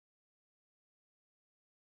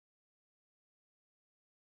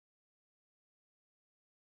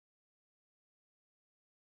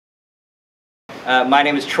My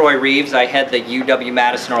name is Troy Reeves. I head the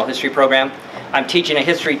UW-Madison Oral History program. I'm teaching a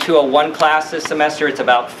History 201 class this semester. It's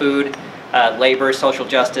about food, labor, social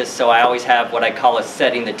justice, so I always have what I call a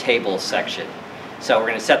setting the table section. So we're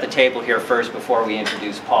going to set the table here first before we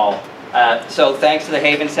introduce Paul. So thanks to the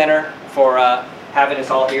Haven Center for having us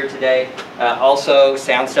all here today. Also,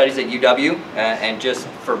 Sound Studies at UW, and just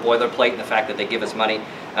for boilerplate and the fact that they give us money.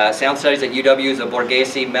 Sound Studies at UW is a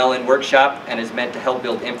Borghese Mellon workshop and is meant to help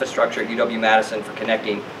build infrastructure at UW-Madison for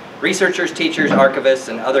connecting researchers, teachers, archivists,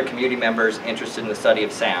 and other community members interested in the study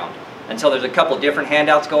of sound. And so there's a couple different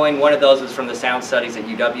handouts going. One of those is from the Sound Studies at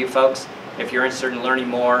UW folks. If you're interested in learning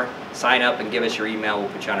more, sign up and give us your email. We'll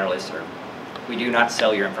put you on our listserv. We do not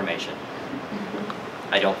sell your information.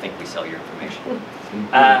 I don't think we sell your information.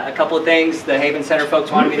 A couple of things the Haven Center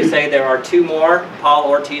folks wanted me to say. There are 2 more Paul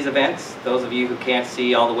Ortiz events, those of you who can't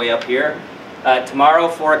see all the way up here. Tomorrow,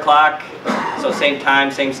 4 o'clock, so same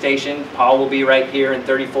time, same station. Paul will be right here in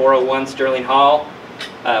 3401 Sterling Hall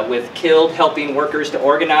with Killed Helping Workers to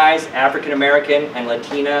Organize African American and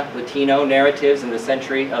Latino Narratives in the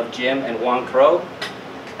Century of Jim and Juan Crow.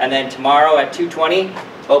 And then tomorrow at 2:20,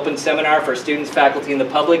 open seminar for students, faculty, and the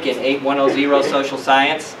public in 8100 Social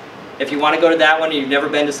Science. If you want to go to that one and you've never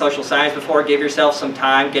been to social science before, give yourself some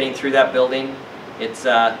time getting through that building. It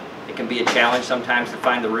can be a challenge sometimes to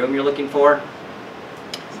find the room you're looking for.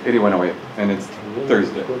 8108, and it's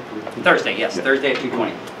Thursday. Thursday, yes, yeah. Thursday at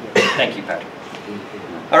 2:20. Thank you, Patrick.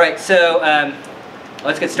 All right, so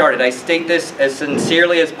let's get started. I state this as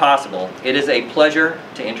sincerely as possible. It is a pleasure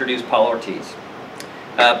to introduce Paul Ortiz.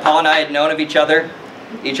 Paul and I had known of each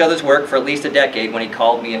other's work for at least a decade when he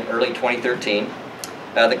called me in early 2013.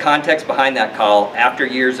 The context behind that call, after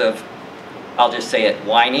years of, I'll just say it,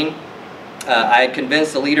 whining, I had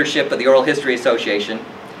convinced the leadership of the Oral History Association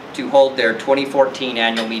to hold their 2014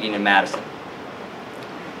 annual meeting in Madison.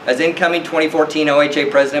 As incoming 2014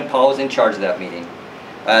 OHA president, Paul was in charge of that meeting.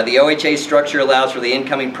 The OHA structure allows for the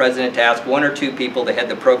incoming president to ask 1 or 2 people to head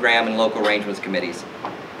the program and local arrangements committees.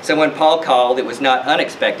 So when Paul called, it was not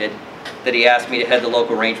unexpected that he asked me to head the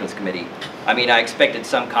local arrangements committee. I mean, I expected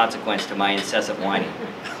some consequence to my incessant whining.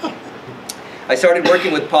 I started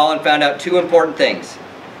working with Paul and found out 2 important things.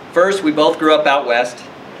 First, we both grew up out west.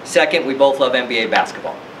 Second, we both love NBA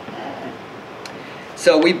basketball.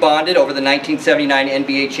 So we bonded over the 1979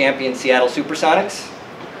 NBA champion Seattle Supersonics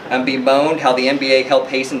and bemoaned how the NBA helped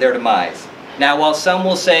hasten their demise. Now, while some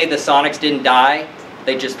will say the Sonics didn't die,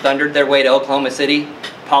 they just thundered their way to Oklahoma City,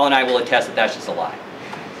 Paul and I will attest that that's just a lie.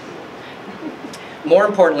 More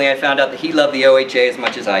importantly, I found out that he loved the OHA as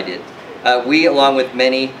much as I did. We, along with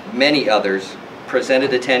many, many others,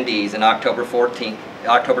 presented attendees in October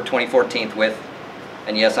 2014 with,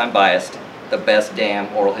 and yes, I'm biased, the best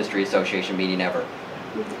damn Oral History Association meeting ever.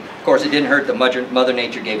 Of course, it didn't hurt that Mother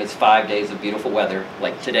Nature gave us 5 days of beautiful weather,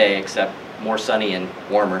 like today, except more sunny and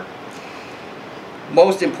warmer.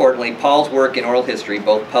 Most importantly, Paul's work in oral history,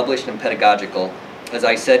 both published and pedagogical, as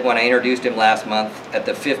I said when I introduced him last month at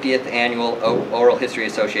the 50th Annual Oral History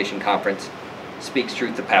Association Conference, speaks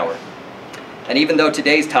truth to power. And even though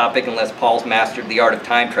today's topic, unless Paul's mastered the art of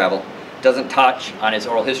time travel, doesn't touch on his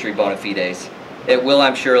oral history bona fides, it will,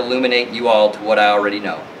 I'm sure, illuminate you all to what I already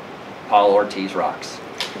know. Paul Ortiz rocks.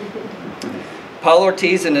 Paul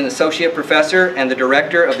Ortiz is an associate professor and the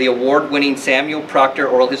director of the award-winning Samuel Proctor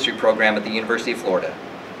Oral History Program at the University of Florida.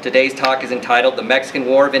 Today's talk is entitled The Mexican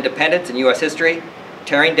War of Independence in U.S. History,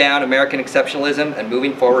 Tearing Down American Exceptionalism and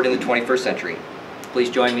Moving Forward in the 21st Century. Please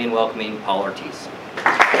join me in welcoming Paul Ortiz.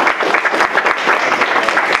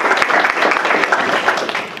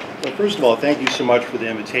 Well, first of all, thank you so much for the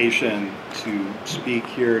invitation to speak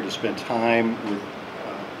here, to spend time with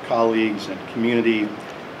colleagues and community.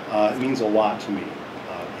 It means a lot to me.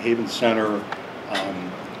 Haven Center,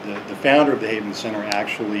 the founder of the Haven Center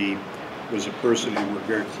actually was a person who worked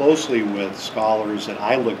very closely with scholars that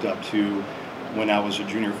I looked up to when I was a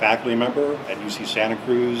junior faculty member at UC Santa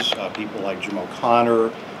Cruz, people like Jim O'Connor,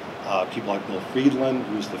 people like Bill Friedland,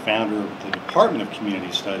 who was the founder of the Department of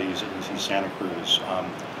Community Studies at UC Santa Cruz.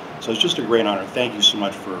 So it's just a great honor. Thank you so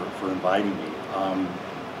much for inviting me.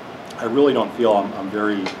 I really don't feel I'm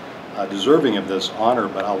very deserving of this honor,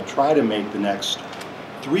 but I'll try to make the next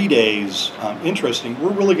 3 days interesting.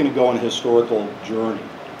 We're really going to go on a historical journey,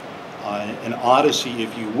 an odyssey,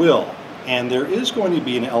 if you will. And there is going to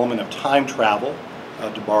be an element of time travel,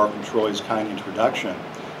 to borrow from Troy's kind introduction.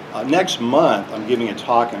 Next month, I'm giving a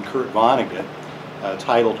talk on Kurt Vonnegut,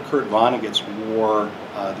 titled Kurt Vonnegut's War,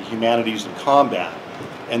 the Humanities in Combat.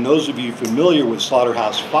 And those of you familiar with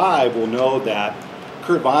Slaughterhouse-Five will know that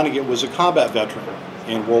Kurt Vonnegut was a combat veteran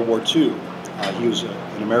in World War II. He was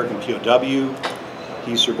an American POW.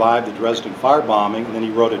 He survived the Dresden firebombing, and then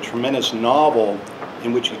he wrote a tremendous novel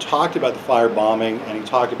in which he talked about the firebombing and he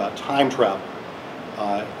talked about time travel.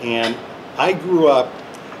 And I grew up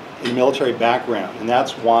in a military background, and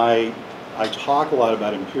that's why I talk a lot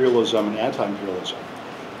about imperialism and anti-imperialism.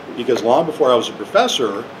 Because long before I was a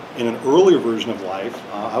professor, in an earlier version of life,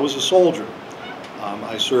 I was a soldier.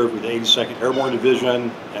 I served with the 82nd Airborne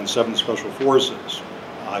Division and 7th Special Forces.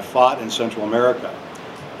 I fought in Central America.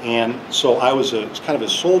 And so I was kind of a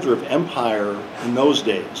soldier of empire in those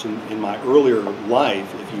days, in my earlier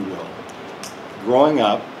life, if you will. Growing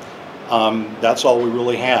up, that's all we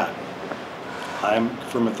really had. I'm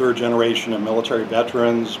from a third generation of military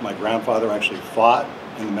veterans. My grandfather actually fought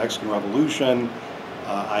in the Mexican Revolution.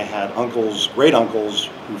 I had uncles, great uncles,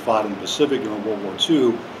 who fought in the Pacific during World War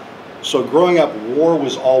II. So growing up, war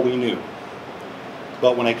was all we knew.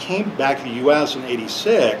 But when I came back to the US in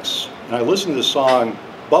 '86, and I listened to the song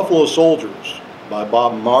Buffalo Soldiers by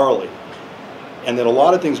Bob Marley, and then a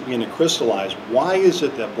lot of things began to crystallize. Why is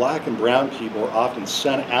it that black and brown people are often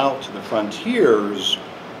sent out to the frontiers,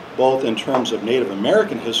 both in terms of Native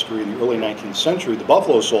American history in the early 19th century, the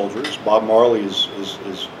Buffalo Soldiers, Bob Marley is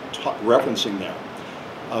referencing them.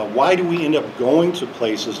 Why do we end up going to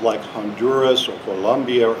places like Honduras or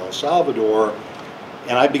Colombia or El Salvador?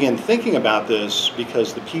 And I began thinking about this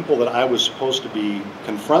because the people that I was supposed to be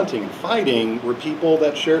confronting and fighting were people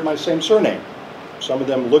that shared my same surname. Some of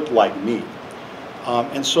them looked like me.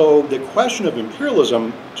 And so the question of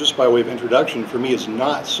imperialism, just by way of introduction, for me is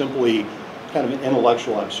not simply kind of an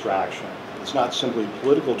intellectual abstraction. It's not simply a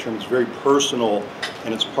political term, it's very personal,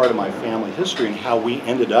 and it's part of my family history and how we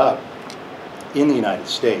ended up in the United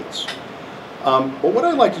States. But what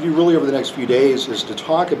I'd like to do really over the next few days is to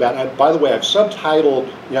talk about, and by the way, I've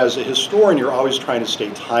subtitled, as a historian, you're always trying to stay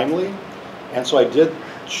timely, and so I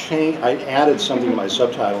added something to my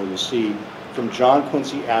subtitle, you'll see, from John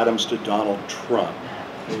Quincy Adams to Donald Trump.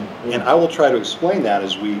 And I will try to explain that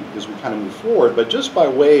as we kind of move forward, but just by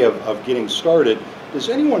way of getting started, does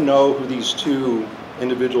anyone know who these two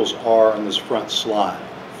individuals are on this front slide?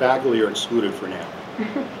 Faculty are excluded for now.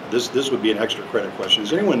 This would be an extra credit question.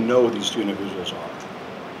 Does anyone know who these two individuals are?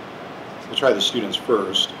 We'll try the students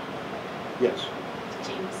first. Yes?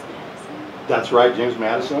 James Madison. That's right, James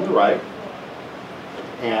Madison on the right.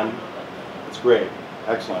 And it's great.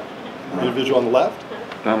 Excellent. Individual on the left?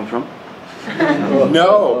 Donald Trump?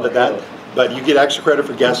 No, but you get extra credit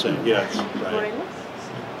for guessing. Yes, right. Morelos?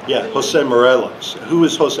 Yeah, Jose Morelos. Who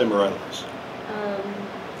is Jose Morelos?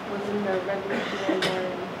 Was in the Revolutionary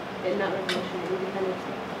War, not Revolutionary, Independence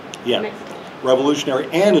War. Yeah, Mexico.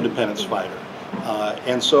 Revolutionary and independence fighter.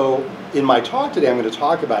 And so in my talk today, I'm going to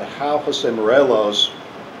talk about how Jose Morelos,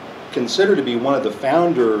 considered to be one of the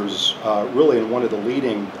founders, really, and one of the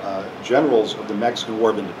leading generals of the Mexican War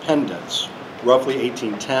of Independence, roughly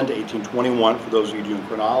 1810 to 1821, for those of you doing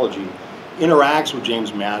chronology, interacts with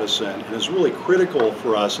James Madison and is really critical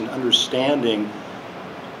for us in understanding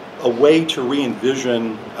a way to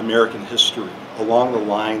re-envision American history along the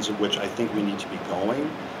lines of which I think we need to be going.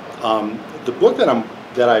 The book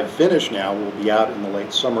that I've finished now, will be out in the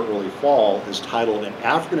late summer, early fall, is titled An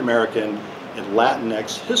African American and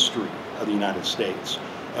Latinx History of the United States.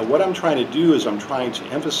 And what I'm trying to do is I'm trying to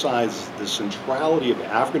emphasize the centrality of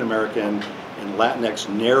African American and Latinx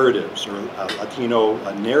narratives, or Latino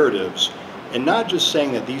narratives, and not just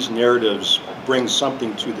saying that these narratives bring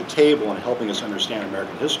something to the table in helping us understand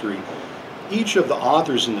American history. Each of the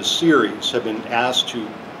authors in the series have been asked to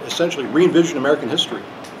essentially re-envision American history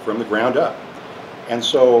from the ground up. And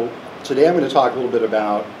so today I'm going to talk a little bit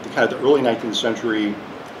about the kind of the early 19th century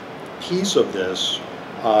piece of this.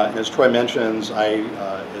 And as Troy mentions,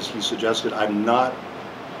 as he suggested, I've not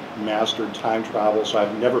mastered time travel, so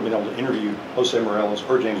I've never been able to interview Jose Morelos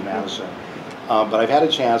or James Madison. But I've had a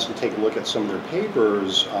chance to take a look at some of their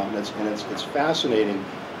papers, and it's fascinating.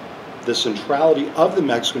 The centrality of the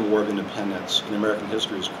Mexican War of Independence in American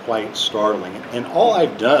history is quite startling. And all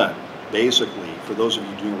I've done, basically, for those of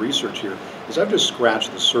you doing research here, is I've just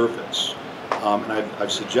scratched the surface. And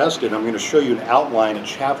I've suggested, I'm going to show you an outline, a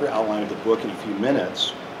chapter outline of the book in a few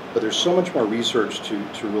minutes, but there's so much more research to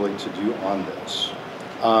do on this.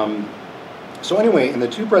 So anyway, in the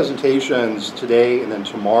two presentations today and then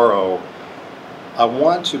tomorrow, I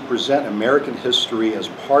want to present American history as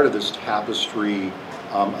part of this tapestry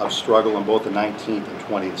of struggle in both the 19th and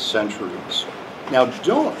 20th centuries. Now,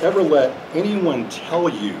 don't ever let anyone tell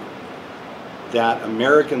you that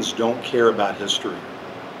Americans don't care about history.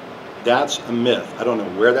 That's a myth. I don't know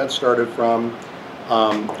where that started from.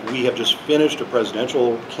 We have just finished a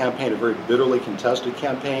presidential campaign, a very bitterly contested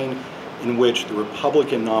campaign, in which the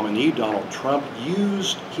Republican nominee, Donald Trump,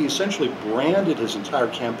 he essentially branded his entire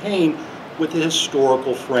campaign with a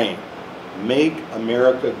historical frame. Make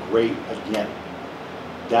America great again.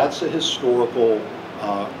 That's a historical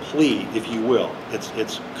plea, if you will.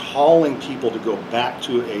 It's calling people to go back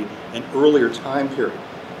to an earlier time period.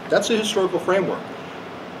 That's a historical framework.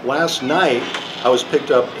 Last night, I was picked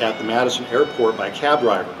up at the Madison airport by a cab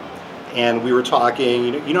driver, and we were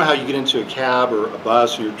talking. You know how you get into a cab or a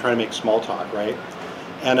bus and you're trying to make small talk, right?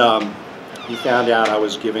 And he found out I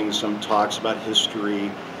was giving some talks about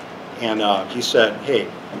history, and he said, "Hey,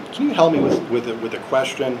 can you help me with a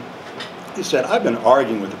question?" He said, "I've been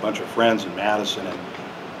arguing with a bunch of friends in Madison, and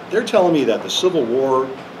they're telling me that the Civil War,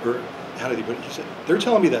 or how did he put it? He said, they're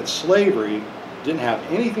telling me that slavery didn't have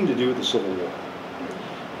anything to do with the Civil War.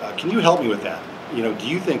 Can you help me with that? You know, do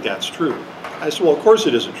you think that's true?" I said, "Well, of course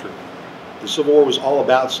it isn't true. The Civil War was all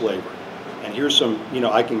about slavery. And here's some,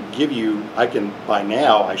 by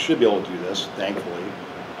now, I should be able to do this, thankfully.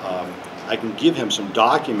 I can give him some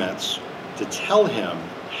documents to tell him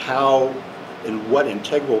how and what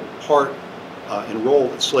integral part and role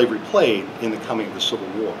that slavery played in the coming of the Civil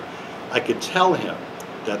War. I could tell him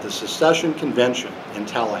that the Secession Convention in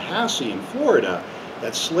Tallahassee in Florida,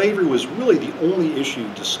 that slavery was really the only issue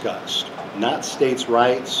discussed, not states'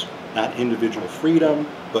 rights, not individual freedom,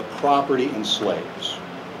 but property and slaves."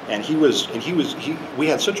 And we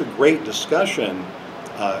had such a great discussion,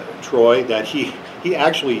 Troy, that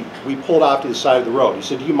we pulled off to the side of the road. He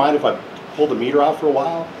said, "Do you mind if I pull the meter off for a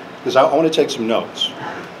while? Because I want to take some notes."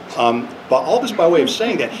 But all this by way of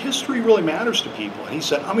saying that history really matters to people. And he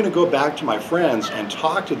said, "I'm going to go back to my friends and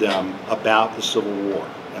talk to them about the Civil War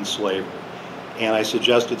and slavery." And I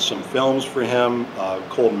suggested some films for him,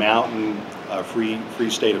 Cold Mountain, Free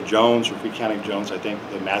State of Jones, or Free County of Jones, I think,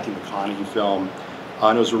 the Matthew McConaughey film.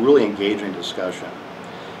 And it was a really engaging discussion.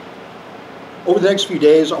 Over the next few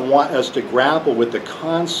days, I want us to grapple with the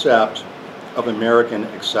concept of American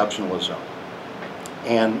exceptionalism.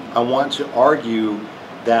 And I want to argue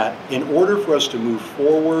that in order for us to move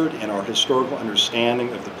forward in our historical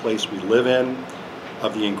understanding of the place we live in,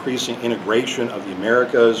 of the increasing integration of the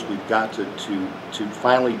Americas, we've got to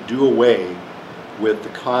finally do away with the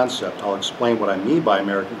concept. I'll explain what I mean by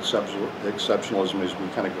American exceptionalism as we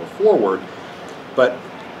kind of go forward. But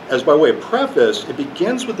as by way of preface, it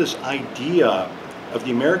begins with this idea of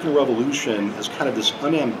the American Revolution as kind of this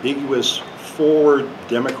unambiguous forward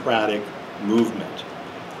democratic movement.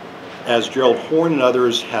 As Gerald Horne and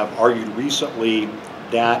others have argued recently,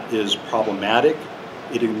 that is problematic.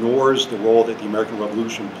 It ignores the role that the American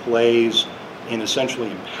Revolution plays in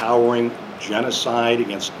essentially empowering genocide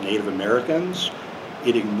against Native Americans.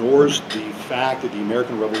 It ignores the fact that the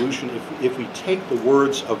American Revolution, if we take the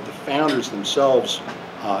words of the founders themselves,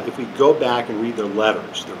 if we go back and read their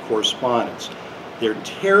letters, their correspondence, they're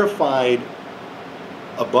terrified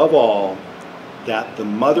above all that the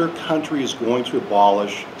mother country is going to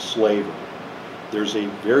abolish slavery. There's a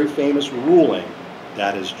very famous ruling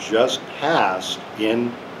that has just passed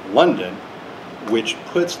in London, which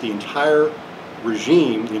puts the entire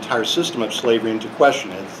regime, the entire system of slavery into question,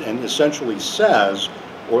 and essentially says,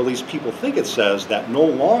 or at least people think it says, that no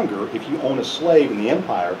longer, if you own a slave in the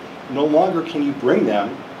empire, no longer can you bring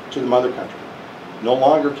them to the mother country. No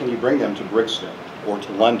longer can you bring them to Brixton or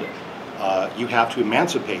to London. You have to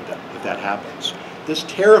emancipate them if that happens. This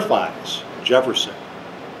terrifies Jefferson.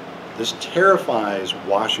 This terrifies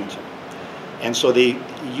Washington. And so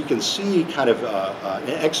you can see kind of an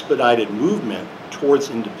expedited movement towards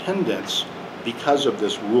independence because of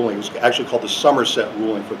this ruling. It was actually called the Somerset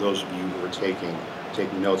ruling for those of you who are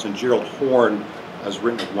taking notes. And Gerald Horne has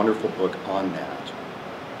written a wonderful book on that.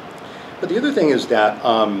 But the other thing is that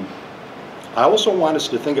I also want us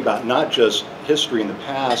to think about not just history in the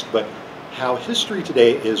past, but how history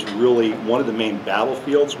today is really one of the main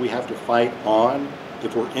battlefields we have to fight on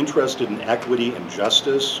if we're interested in equity and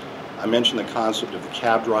justice. I mentioned the concept of the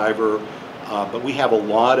cab driver, but we have a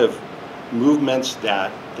lot of movements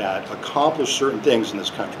that accomplish certain things in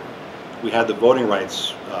this country. We had the Voting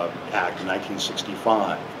Rights Act in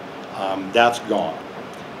 1965. That's gone.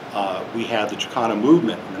 We had the Chicano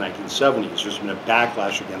movement in the 1970s. There's been a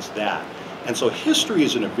backlash against that. And so history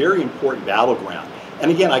is in a very important battleground. And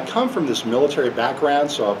again, I come from this military background,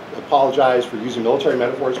 so I apologize for using military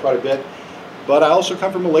metaphors quite a bit, but I also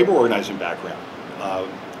come from a labor organizing background.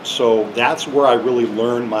 So that's where I really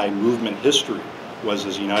learned my movement history, was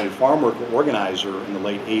as a United Farm Worker organizer in the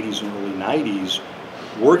late 80s and early 90s,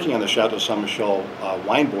 working on the Chateau Saint Michel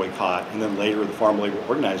wine boycott, and then later the Farm Labor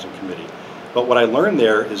Organizing Committee. But what I learned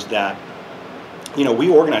there is that, you know, we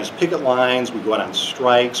organize picket lines, we go out on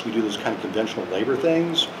strikes, we do those kind of conventional labor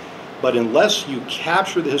things, But unless you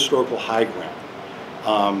capture the historical high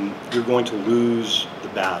ground, you're going to lose the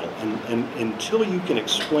battle. And until you can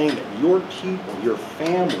explain that your people, your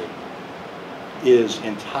family, is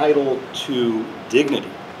entitled to dignity,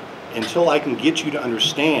 until I can get you to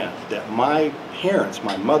understand that my parents,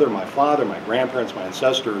 my mother, my father, my grandparents, my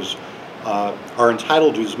ancestors, are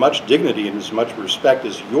entitled to as much dignity and as much respect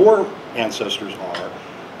as your ancestors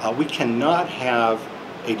are, we cannot have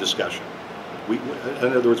a discussion. In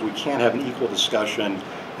other words, we can't have an equal discussion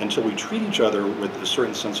until we treat each other with a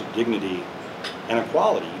certain sense of dignity and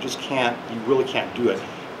equality. You just can't, you really can't do it.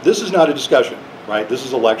 This is not a discussion, right? This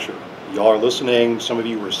is a lecture. Y'all are listening, some of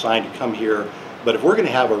you were assigned to come here, but if we're going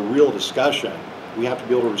to have a real discussion, we have to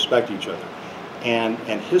be able to respect each other. And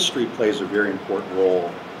history plays a very important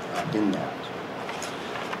role in that.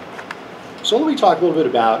 So let me talk a little bit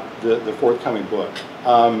about the forthcoming book.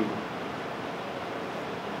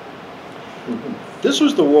 This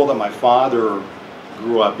was the world that my father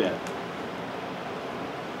grew up in.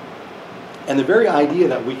 And the very idea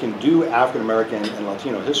that we can do African American and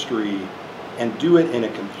Latino history and do it in a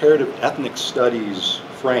comparative ethnic studies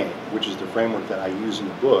frame, which is the framework that I use in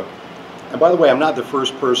the book. And by the way, I'm not the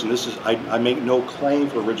first person. This is, I make no claim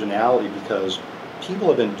for originality because people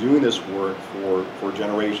have been doing this work for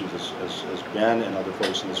generations, as Ben and other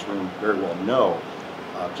folks in this room very well know.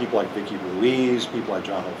 People like Vicky Ruiz, people like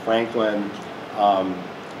John Hope Franklin,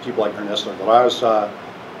 people like Ernesto Garza,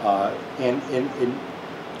 and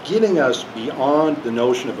getting us beyond the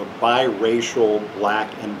notion of a biracial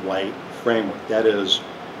black and white framework. That is,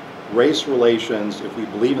 race relations, if we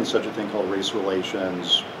believe in such a thing called race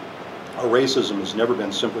relations, our racism has never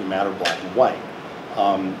been simply a matter of black and white.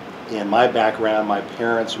 In my background, my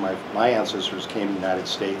parents, my ancestors came to the United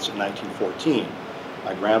States in 1914.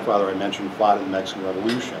 My grandfather, I mentioned, fought in the Mexican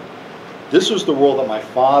Revolution. This was the world that my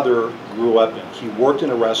father grew up in. He worked in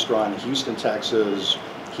a restaurant in Houston, Texas.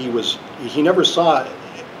 He never saw,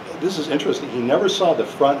 this is interesting, he never saw the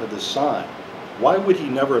front of the sign. Why would he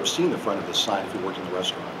never have seen the front of the sign if he worked in the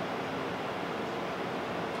restaurant?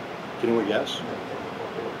 Can anyone guess?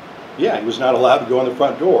 Yeah, he was not allowed to go in the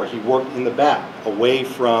front door. He worked in the back, away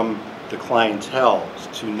from the clientele,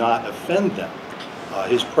 to not offend them.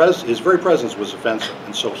 His very presence was offensive,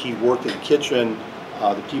 and so he worked in the kitchen.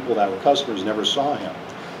 The people that were customers never saw him.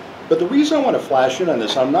 But the reason I want to flash in on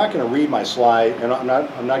this, I'm not going to read my slide, and I'm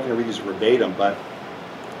not going to read these verbatim, but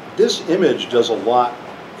this image does a lot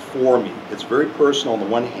for me. It's very personal on the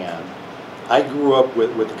one hand. I grew up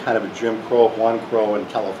with kind of a Jim Crow, Juan Crow in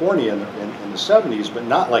California in the 70s, but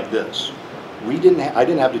not like this. I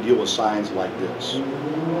didn't have to deal with signs like this.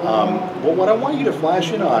 But what I want you to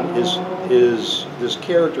flash in on is this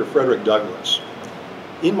character, Frederick Douglass.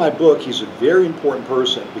 In my book, he's a very important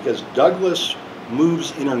person because Douglass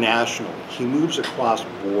moves internationally. He moves across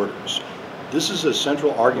borders. This is a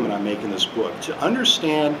central argument I make in this book. To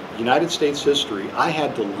understand United States history, I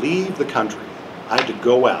had to leave the country. I had to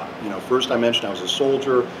go out. First I mentioned I was a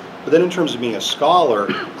soldier, but then in terms of being a scholar,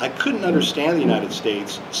 I couldn't understand the United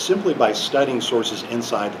States simply by studying sources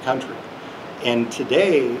inside the country. And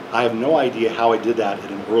today, I have no idea how I did that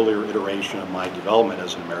at an earlier iteration of my development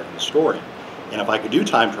as an American historian. And if I could do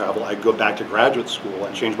time travel, I'd go back to graduate school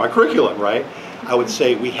and change my curriculum, right? I would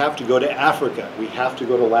say we have to go to Africa, we have to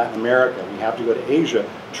go to Latin America, we have to go to Asia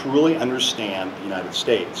to really understand the United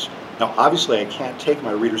States. Now, obviously, I can't take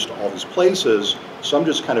my readers to all these places, so I'm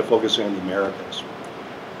just kind of focusing on the Americas.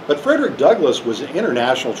 But Frederick Douglass was an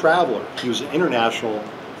international traveler. He was an international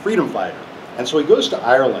freedom fighter. And so he goes to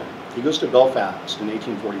Ireland. He goes to Belfast in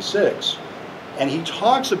 1846. And he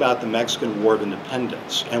talks about the Mexican War of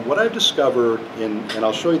Independence. And what I've discovered, and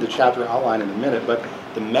I'll show you the chapter outline in a minute, but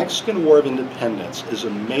the Mexican War of Independence is a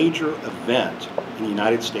major event in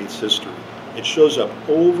United States history. It shows up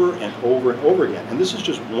over and over and over again. And this is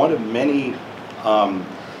just one of many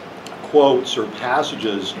quotes or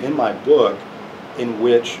passages in my book in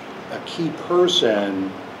which a key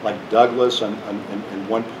person like Douglass and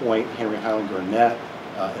one point, Henry Highland Garnett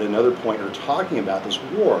at another point are talking about this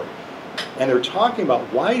war. And they're talking about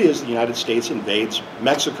why it is the United States invades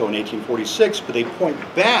Mexico in 1846, but they point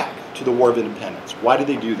back to the War of Independence. Why did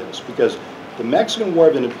they do this? Because the Mexican War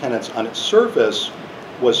of Independence on its surface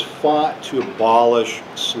was fought to abolish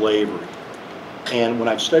slavery. And when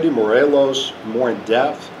I've studied Morelos more in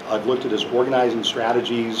depth, I've looked at his organizing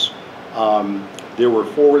strategies. There were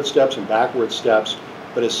forward steps and backward steps,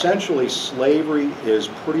 but essentially slavery is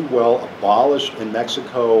pretty well abolished in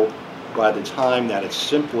Mexico by the time that it's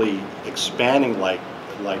simply expanding like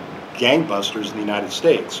gangbusters in the United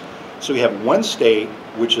States. So you have one state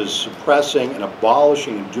which is suppressing and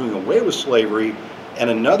abolishing and doing away with slavery, and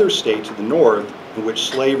another state to the north in which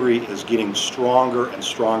slavery is getting stronger and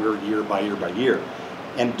stronger year by year by year.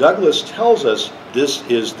 And Douglas tells us this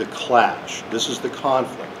is the clash, this is the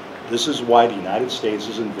conflict. This is why the United States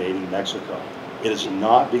is invading Mexico. It is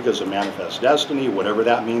not because of manifest destiny, whatever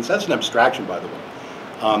that means. That's an abstraction, by the way.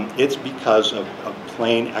 It's because of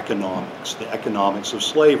plain economics, the economics of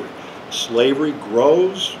slavery. Slavery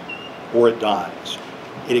grows or it dies.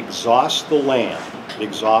 It exhausts the land, it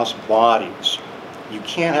exhausts bodies. You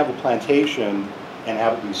can't have a plantation and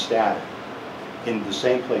have it be static in the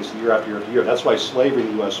same place year after year after year. That's why slavery in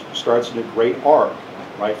the U.S. starts in a great arc,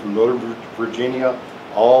 right, from Northern Virginia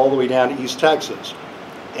all the way down to East Texas.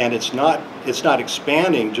 And it's not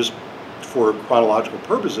expanding just for chronological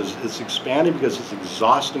purposes. It's expanding because it's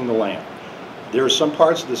exhausting the land. There are some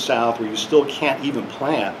parts of the South where you still can't even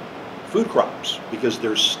plant food crops because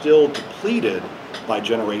they're still depleted by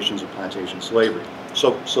generations of plantation slavery.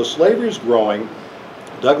 So slavery is growing.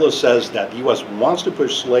 Douglas says that the U.S. wants to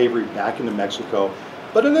push slavery back into Mexico,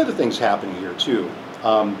 but another thing's happening here too.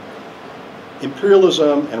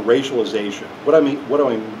 Imperialism and racialization. What do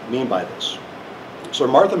I mean by this? So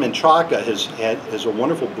Martha Menchaca has a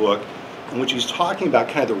wonderful book in which he's talking about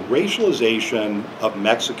kind of the racialization of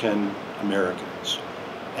Mexican Americans.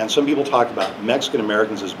 And some people talk about Mexican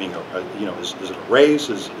Americans as being is it a race?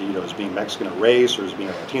 Is being Mexican a race, or is being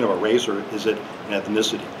a Latino a race, or is it an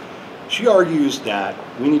ethnicity? She argues that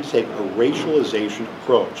we need to take a racialization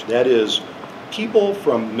approach. That is, people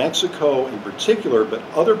from Mexico in particular, but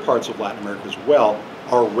other parts of Latin America as well,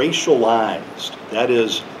 are racialized. That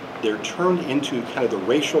is, they're turned into kind of the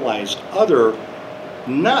racialized other,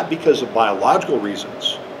 not because of biological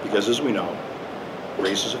reasons, because as we know,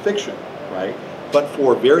 race is a fiction, right? But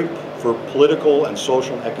for political and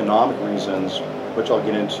social and economic reasons, which I'll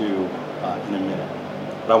get into in a minute.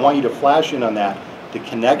 But I want you to flash in on that, the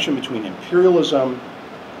connection between imperialism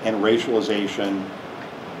and racialization,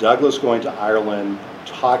 Douglas going to Ireland,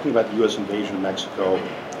 talking about the U.S. invasion of Mexico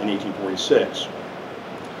in 1846.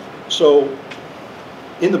 So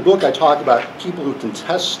in the book, I talk about people who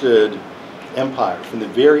contested empire from the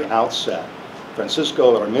very outset.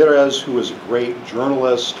 Francisco Ramirez, who was a great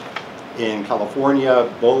journalist in California,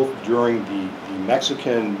 both during the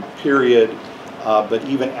Mexican period, but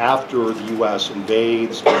even after the U.S.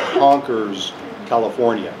 invades and conquers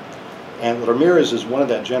California. And Ramirez is one of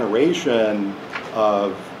that generation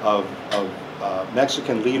of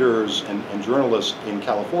Mexican leaders and journalists in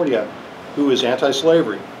California who is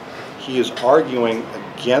anti-slavery. He is arguing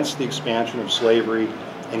against the expansion of slavery,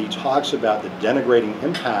 and he talks about the denigrating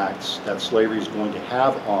impacts that slavery is going to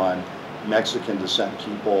have on Mexican descent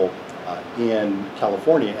people in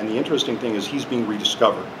California. And the interesting thing is he's being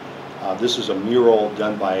rediscovered. This is a mural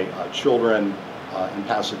done by children in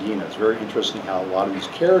Pasadena. It's very interesting how a lot of these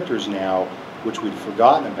characters now, which we'd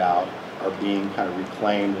forgotten about, are being kind of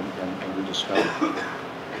reclaimed and rediscovered.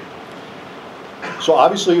 So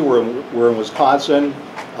obviously we're in Wisconsin.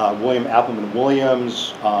 William Appleman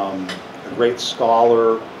Williams, a great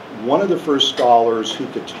scholar, one of the first scholars who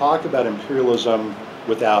could talk about imperialism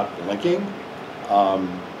without blinking,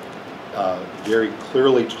 very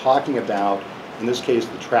clearly talking about, in this case,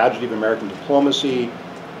 the tragedy of American diplomacy,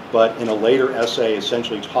 but in a later essay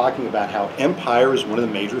essentially talking about how empire is one of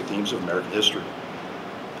the major themes of American history.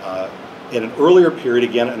 In an earlier period,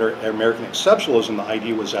 again, under American exceptionalism, the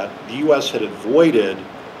idea was that the U.S. had avoided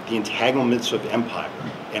the entanglements of empire.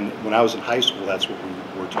 And when I was in high school, that's what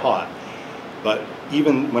we were taught. But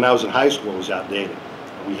even when I was in high school, it was outdated.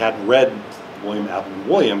 We hadn't read William Appleman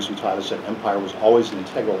Williams, who taught us that empire was always an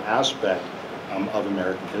integral aspect of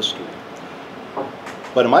American history.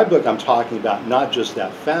 But in my book, I'm talking about not just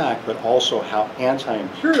that fact, but also how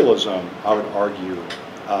anti-imperialism, I would argue,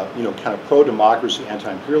 kind of pro-democracy,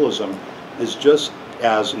 anti-imperialism, is just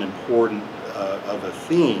as an important of a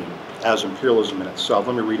theme as imperialism in itself.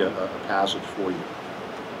 Let me read a passage for you.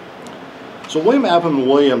 So William Appleman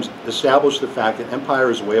Williams established the fact that empire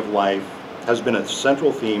as a way of life has been a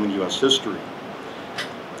central theme in U.S. history.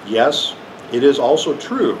 Yes, it is also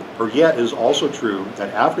true, or yet it is also true, that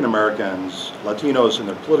African Americans, Latinos, and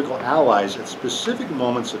their political allies at specific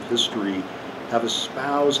moments of history have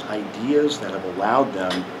espoused ideas that have allowed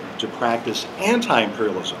them to practice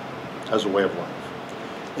anti-imperialism as a way of life.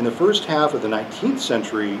 In the first half of the 19th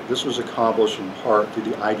century, this was accomplished in part through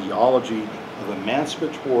the ideology of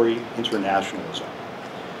emancipatory internationalism,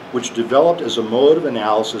 which developed as a mode of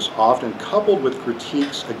analysis often coupled with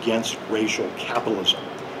critiques against racial capitalism.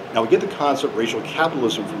 Now we get the concept of racial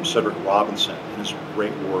capitalism from Cedric Robinson in his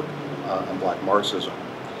great work on Black Marxism.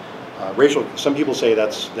 Some people say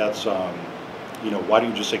that's why do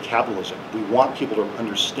you just say capitalism? We want people to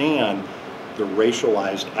understand the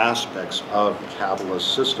racialized aspects of the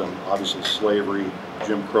capitalist system, obviously slavery,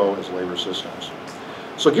 Jim Crow as labor systems.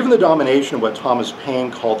 So given the domination of what Thomas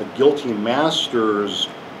Paine called the guilty masters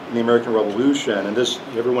in the American Revolution, and this,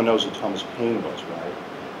 everyone knows who Thomas Paine was, right?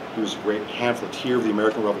 He was a great pamphleteer of the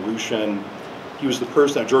American Revolution. He was the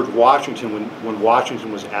person that George Washington, when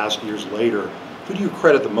Washington was asked years later, who do you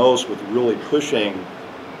credit the most with really pushing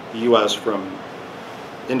the U.S. from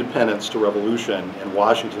independence to revolution? And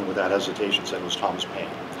Washington, without hesitation, said it was Thomas Paine.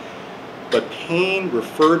 But Paine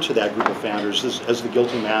referred to that group of founders as the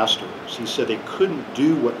guilty masters. He said they couldn't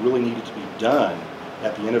do what really needed to be done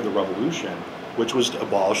at the end of the revolution, which was to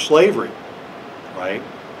abolish slavery, right?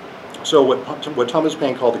 So what Thomas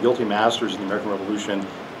Paine called the guilty masters in the American Revolution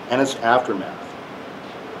and its aftermath.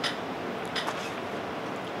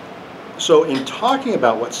 So in talking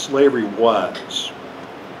about what slavery was,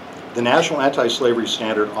 the National Anti-Slavery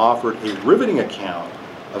Standard offered a riveting account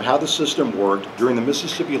of how the system worked during the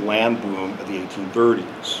Mississippi land boom of the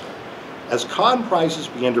 1830s. As cotton prices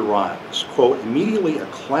began to rise, quote, immediately a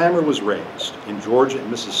clamor was raised in Georgia and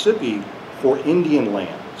Mississippi for Indian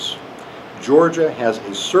lands. Georgia has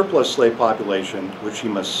a surplus slave population which she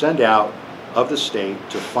must send out of the state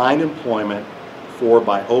to find employment for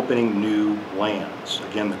by opening new lands.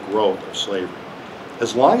 Again, the growth of slavery.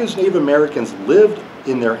 As long as Native Americans lived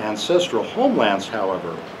in their ancestral homelands,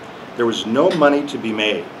 however, there was no money to be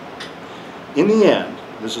made. In the end,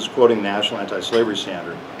 this is quoting the National Anti-Slavery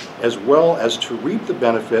Standard, as well as to reap the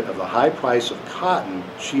benefit of the high price of cotton,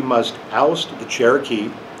 she must oust the Cherokee,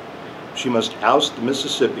 she must oust the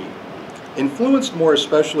Mississippi, influenced more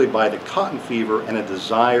especially by the cotton fever and a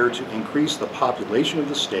desire to increase the population of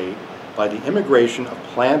the state by the immigration of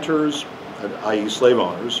planters, i.e. slave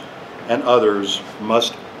owners, and others,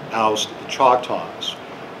 must oust the Choctaws.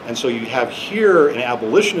 And so you have here an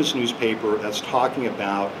abolitionist newspaper that's talking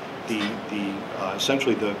about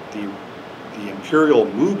essentially the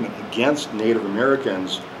imperial movement against Native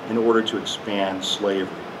Americans in order to expand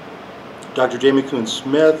slavery. Dr. Jamie Coon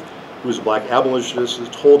Smith, who was a black abolitionist, has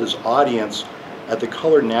told his audience at the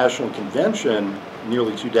Colored National Convention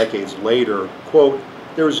nearly 2 decades later, quote,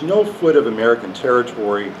 there is no foot of American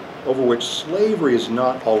territory over which slavery is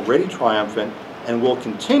not already triumphant and will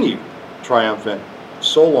continue triumphant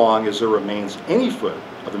so long as there remains any foot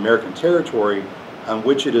of American territory on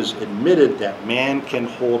which it is admitted that man can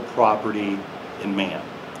hold property in man.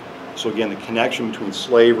 So again, the connection between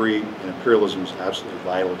slavery and imperialism is absolutely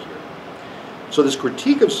vital here. So this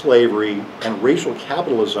critique of slavery and racial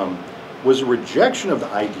capitalism was a rejection of the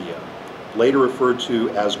idea, later referred to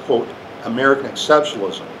as, quote, American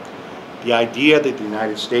exceptionalism, the idea that the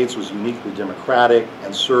United States was uniquely democratic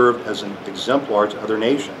and served as an exemplar to other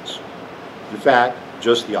nations. In fact,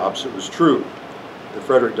 just the opposite was true. The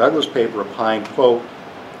Frederick Douglass paper opined, quote,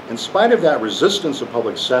 in spite of that resistance of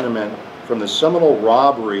public sentiment from the Seminole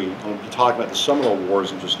robbery, and we'll be talking about the Seminole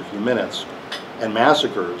Wars in just a few minutes, and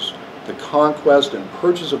massacres, the conquest and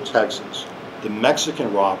purchase of Texas, the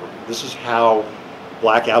Mexican robbery. This is how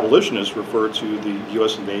black abolitionists refer to the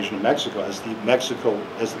U.S. invasion of Mexico as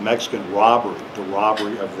the Mexican robbery, the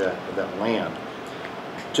robbery of that land.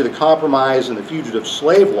 To the Compromise and the Fugitive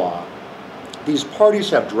Slave Law, these parties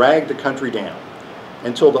have dragged the country down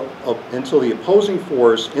until the opposing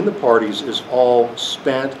force in the parties is all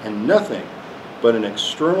spent and nothing but an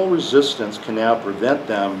external resistance can now prevent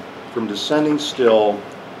them from descending still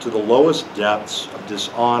to the lowest depths of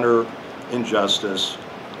dishonor, injustice,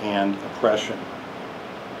 and oppression.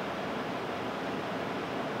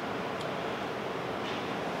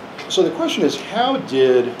 So the question is, how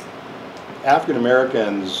did African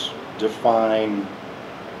Americans define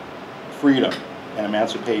freedom and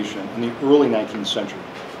emancipation in the early 19th century?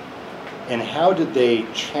 And how did they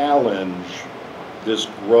challenge this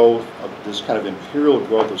growth of this kind of imperial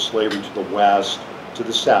growth of slavery to the West, to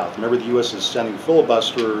the South? Remember, the U.S. is sending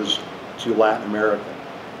filibusters to Latin America.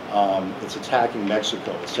 It's attacking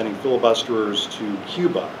Mexico. It's sending filibusters to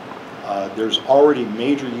Cuba. There's already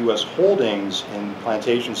major U.S. holdings in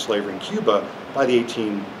plantation slavery in Cuba by the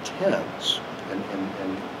 1810s,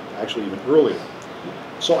 and actually even earlier.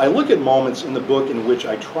 So I look at moments in the book in which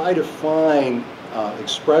I try to find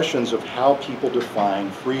expressions of how people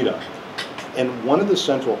define freedom. And one of the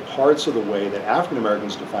central parts of the way that African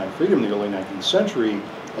Americans define freedom in the early 19th century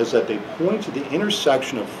is that they point to the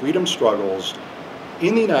intersection of freedom struggles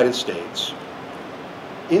in the United States,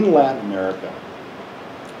 in Latin America,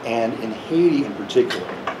 and in Haiti in particular.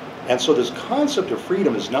 And so this concept of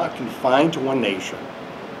freedom is not confined to one nation.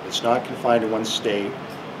 It's not confined to one state.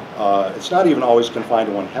 It's not even always confined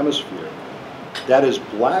to one hemisphere. That is,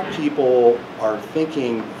 black people are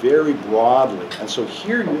thinking very broadly. And so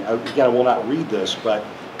here, again, I will not read this, but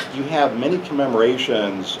you have many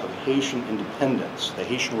commemorations of Haitian independence, the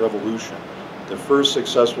Haitian Revolution, the first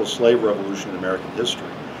successful slave revolution in American history.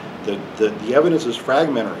 The evidence is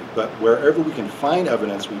fragmentary, but wherever we can find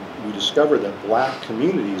evidence, we discover that black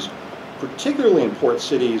communities, particularly in port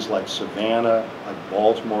cities like Savannah, like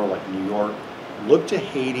Baltimore, like New York, look to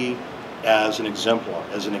Haiti as an exemplar,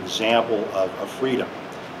 as an example of freedom.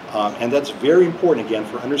 And that's very important, again,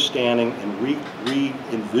 for understanding and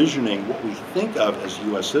re-envisioning what we think of as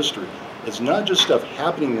U.S. history. It's not just stuff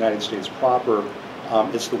happening in the United States proper,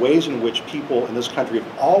 it's the ways in which people in this country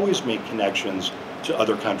have always made connections to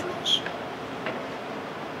other countries.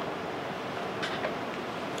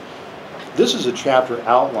 This is a chapter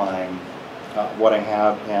outline, what I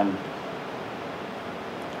have, and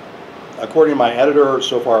according to my editor,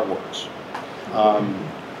 so far it works.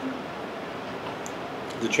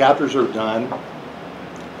 The chapters are done.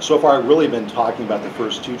 So far I've really been talking about the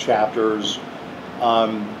first two chapters,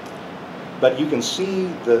 but you can see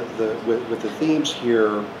with the themes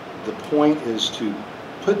here, the point is to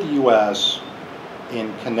put the U.S.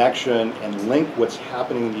 in connection and link what's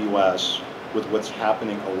happening in the U.S. with what's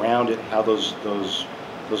happening around it, how those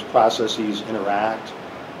processes interact,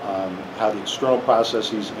 how the external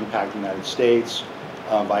processes impact the United States,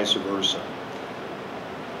 vice versa.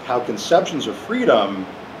 How conceptions of freedom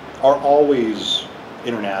are always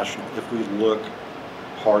international if we look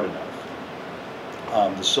hard enough.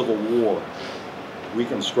 The Civil War,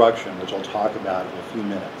 Reconstruction, which I'll talk about in a few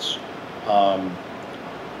minutes.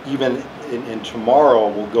 Even in tomorrow,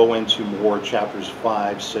 we'll go into more chapters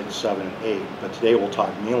 5, 6, 7, and 8, but today we'll talk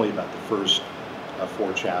mainly about the first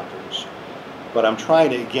 4 chapters. But I'm trying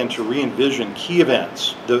to, again, to re-envision key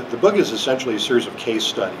events. The book is essentially a series of case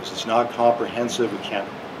studies. It's not comprehensive. We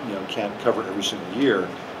can't cover every single year.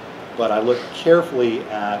 But I look carefully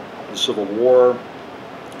at the Civil War,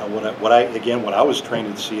 what I was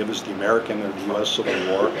trained to see of as the American or the U.S. Civil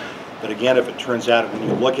War. But again, if it turns out, when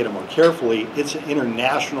you look at it more carefully, it's an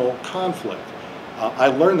international conflict. I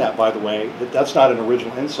learned that, by the way, that's not an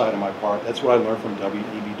original insight on my part. That's what I learned from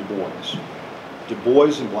W.E.B. Du Bois. Du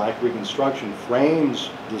Bois in Black Reconstruction frames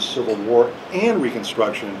the Civil War and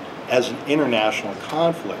Reconstruction as an international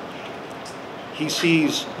conflict. He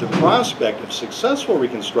sees the prospect of successful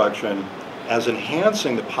Reconstruction as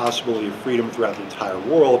enhancing the possibility of freedom throughout the entire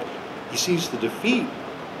world. He sees the defeat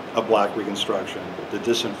of Black Reconstruction, the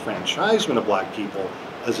disenfranchisement of black people,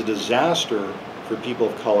 as a disaster for people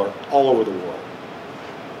of color all over the world.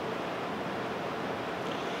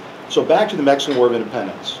 So back to the Mexican War of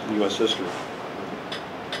Independence in U.S. history.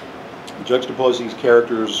 Juxtapose these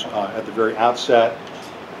characters at the very outset.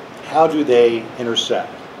 How do they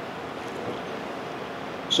intersect?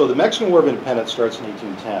 So the Mexican War of Independence starts in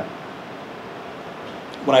 1810.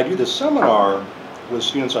 When I do this seminar with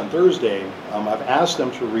students on Thursday, I've asked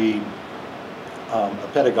them to read a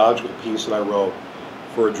pedagogical piece that I wrote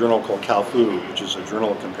for a journal called CalFood, which is a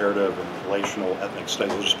journal of comparative and relational ethnic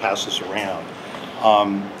studies. We'll just pass this around.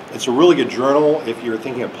 It's a really good journal if you're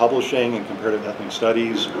thinking of publishing in comparative ethnic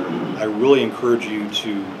studies. I really encourage you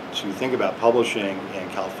to think about publishing in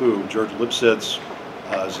CalFood. George Lipsitz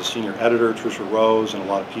is a senior editor, Tricia Rose, and a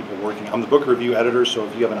lot of people working. I'm the book review editor, so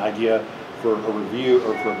if you have an idea for a review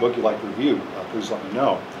or for a book you'd like to review, please let me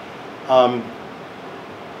know.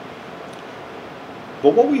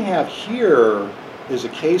 But what we have here is a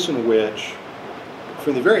case in which,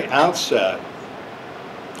 from the very outset,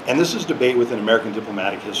 and this is debate within American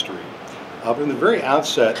diplomatic history, from the very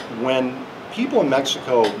outset, when people in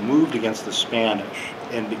Mexico moved against the Spanish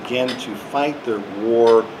and began to fight their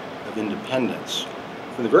war of independence,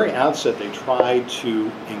 from the very outset they tried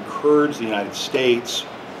to encourage the United States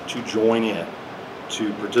to join in,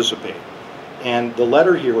 to participate. And the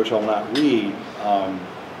letter here, which I will not read,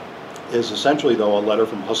 is essentially, though, a letter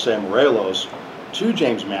from Jose Morelos to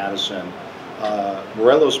James Madison.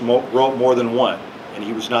 Morelos wrote more than one, and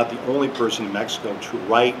he was not the only person in Mexico to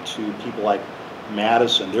write to people like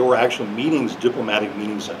Madison. There were actual meetings, diplomatic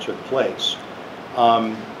meetings that took place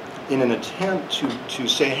in an attempt to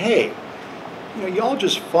say, hey, you know, y'all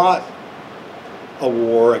just fought a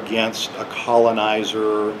war against a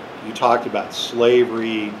colonizer. You talked about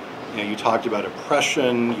slavery. You know, you talked about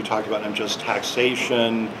oppression. You talked about unjust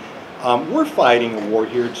taxation. We're fighting a war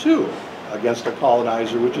here too against a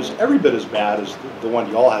colonizer, which is every bit as bad as the one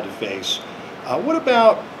y'all had to face. What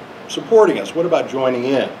about supporting us? What about joining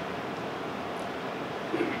in?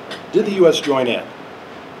 Did the U.S. join in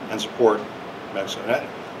and support Mexico?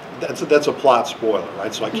 That's a plot spoiler,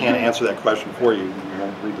 right? So I can't answer that question for you. You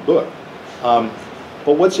won't read the book.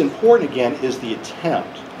 But what's important, again, is the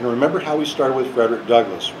attempt. And remember how we started with Frederick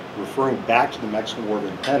Douglass, referring back to the Mexican War of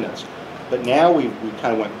Independence. But now we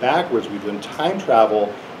kind of went backwards. We've done time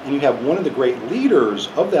travel, and you have one of the great leaders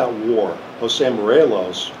of that war, Jose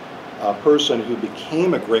Morelos, a person who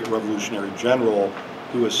became a great revolutionary general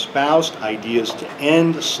who espoused ideas to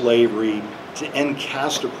end slavery, to end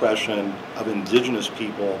caste oppression of indigenous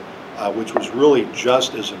people, which was really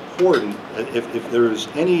just as important. If there is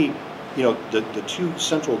any, the two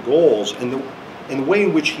central goals, and the way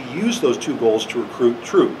in which he used those two goals to recruit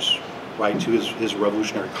troops, right, to his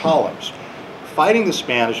revolutionary columns. Fighting the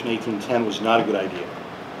Spanish in 1810 was not a good idea.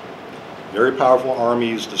 Very powerful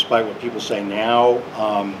armies, despite what people say now.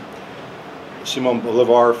 Simon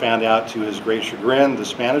Bolivar found out, to his great chagrin, the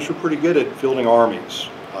Spanish were pretty good at fielding armies.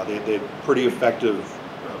 They had pretty effective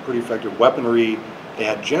weaponry. They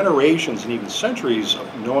had generations and even centuries of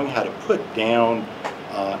knowing how to put down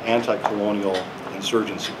anti-colonial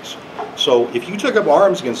insurgencies. So if you took up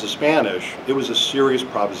arms against the Spanish, it was a serious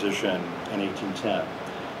proposition in 1810.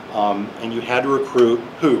 And you had to recruit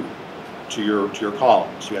who to your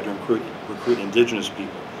columns? You had to recruit indigenous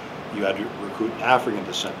people. You had to recruit African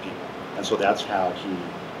descent people. And so that's how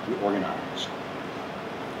he organized.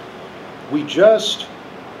 We just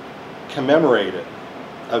commemorated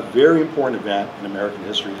a very important event in American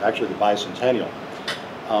history, actually the bicentennial.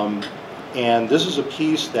 And this is a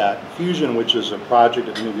piece that Fusion, which is a project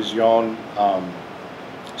at New Vision,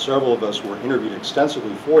 several of us were interviewed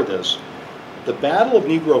extensively for this. The Battle of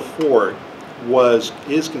Negro Fort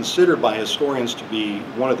is considered by historians to be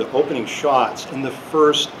one of the opening shots in the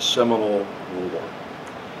First Seminole War.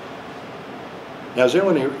 Now, has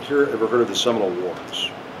anyone here ever heard of the Seminole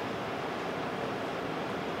Wars?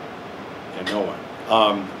 And no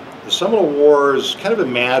one. The Seminole Wars, kind of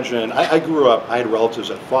imagine, I grew up, I had relatives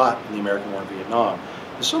that fought in the American War in Vietnam.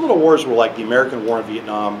 The Seminole Wars were like the American War in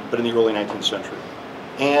Vietnam, but in the early 19th century.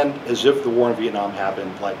 And as if the war in Vietnam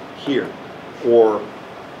happened like here. Or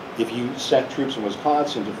if you sent troops in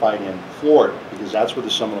Wisconsin to fight in Florida, because that's where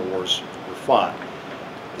the Seminole Wars were fought.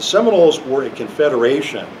 The Seminoles were a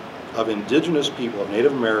confederation of indigenous people, of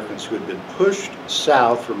Native Americans, who had been pushed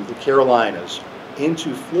south from the Carolinas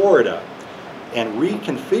into Florida and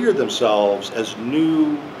reconfigured themselves as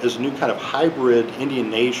new kind of hybrid Indian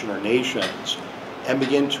nation or nations, and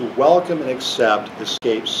began to welcome and accept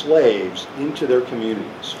escaped slaves into their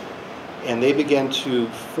communities. And they began to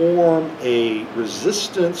form a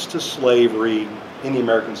resistance to slavery in the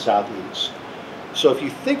American Southeast. So if you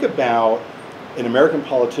think about an American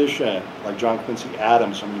politician like John Quincy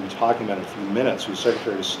Adams, I'm going to be talking about in a few minutes, who's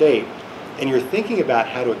Secretary of State, and you're thinking about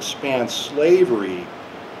how to expand slavery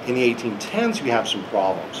in the 1810s, you have some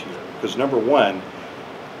problems here. Because number one,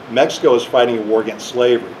 Mexico is fighting a war against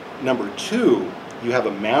slavery. Number two, you have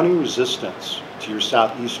a mounting resistance to your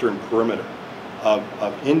southeastern perimeter of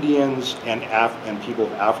Indians and people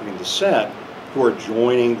of African descent who are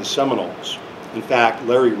joining the Seminoles. In fact,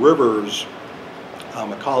 Larry Rivers,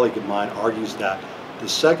 a colleague of mine, argues that the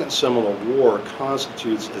Second Seminole War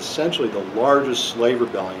constitutes essentially the largest slave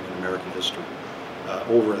rebellion in American history.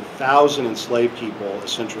 Over 1,000 enslaved people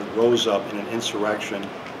essentially rose up in an insurrection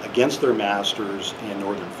against their masters in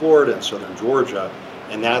northern Florida and southern Georgia,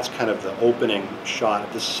 and that's kind of the opening shot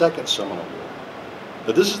of the Second Seminole War.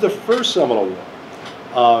 But this is the First Seminole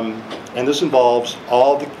War, and this involves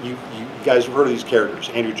all the, you guys have heard of these characters: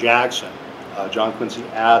 Andrew Jackson, John Quincy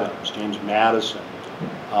Adams, James Madison,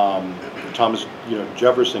 Thomas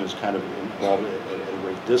Jefferson is kind of involved at a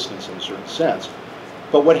great distance in a certain sense.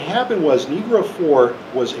 But what happened was Negro Fort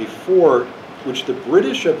was a fort which the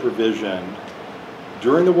British had provisioned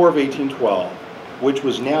during the War of 1812, which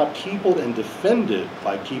was now peopled and defended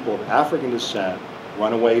by people of African descent,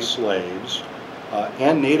 runaway slaves,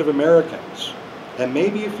 and Native Americans. And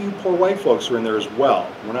maybe a few poor white folks were in there as well.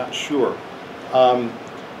 We're not sure.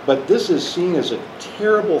 But this is seen as a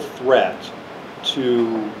terrible threat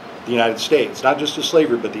to the United States, not just to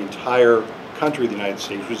slavery, but the entire country of the United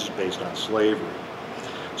States, which is based on slavery.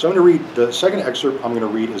 So I'm going to read, the second excerpt I'm going to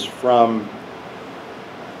read is from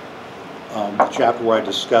the chapter where I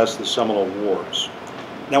discuss the Seminole Wars.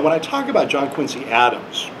 Now, when I talk about John Quincy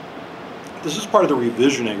Adams, this is part of the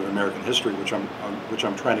revisioning of American history, which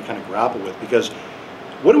I'm trying to kind of grapple with, because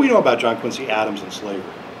what do we know about John Quincy Adams and slavery?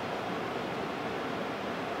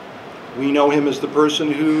 We know him as the person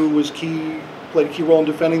who played a key role in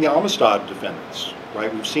defending the Amistad defendants,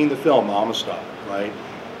 right? We've seen the film Amistad, right?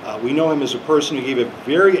 We know him as a person who gave a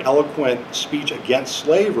very eloquent speech against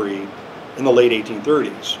slavery in the late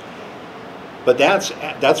 1830s. But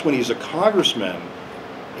that's when he's a congressman,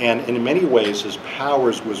 and in many ways his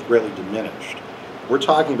powers was greatly diminished. We're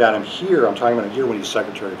talking about him here, I'm talking about him here when he's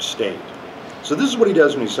Secretary of State. So this is what he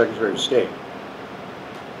does when he's Secretary of State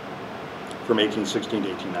from 1816 to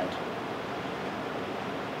 1819.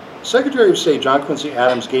 Secretary of State John Quincy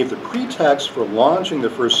Adams gave the pretext for launching the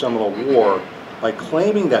First Seminole War by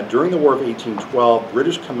claiming that during the War of 1812,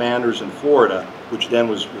 British commanders in Florida, which then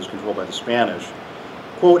was controlled by the Spanish,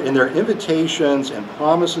 quote, in their invitations and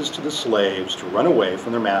promises to the slaves to run away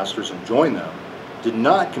from their masters and join them, did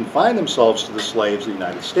not confine themselves to the slaves of the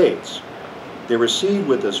United States. They received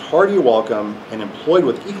with as hearty a welcome and employed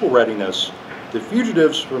with equal readiness the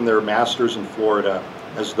fugitives from their masters in Florida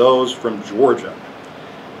as those from Georgia.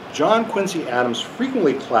 John Quincy Adams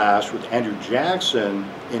frequently clashed with Andrew Jackson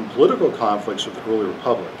in political conflicts with the early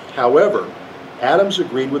republic. However, Adams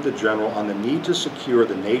agreed with the general on the need to secure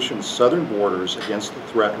the nation's southern borders against the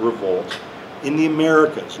threat of revolt in the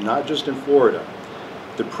Americas, not just in Florida.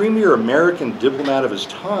 The premier American diplomat of his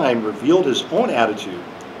time revealed his own attitude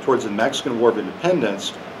towards the Mexican War of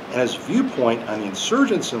Independence and his viewpoint on the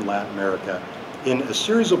insurgents in Latin America in a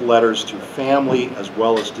series of letters to family as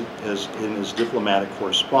well as in his diplomatic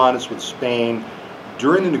correspondence with Spain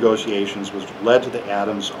during the negotiations which led to the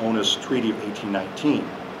Adams-Onis Treaty of 1819.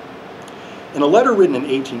 In a letter written in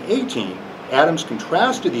 1818, Adams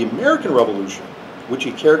contrasted the American Revolution, which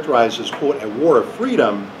he characterized as, quote, a war of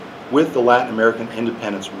freedom, with the Latin American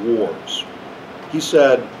independence wars. He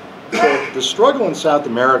said, quote, the struggle in South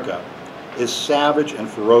America is savage and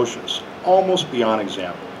ferocious, almost beyond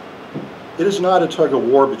example. It is not a tug of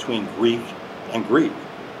war between Greek and Greek,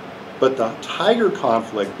 but the tiger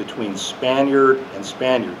conflict between Spaniard and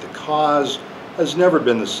Spaniard. The cause has never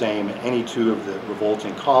been the same in any two of the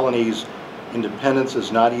revolting colonies. Independence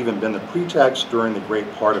has not even been the pretext during the great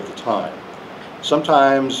part of the time.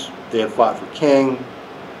 Sometimes they had fought for king,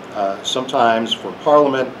 sometimes for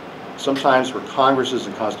parliament, sometimes for congresses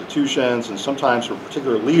and constitutions, and sometimes for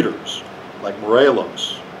particular leaders like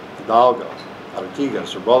Morelos, Hidalgo,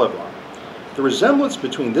 Artigas, or Bolivar. The resemblance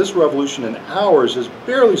between this revolution and ours is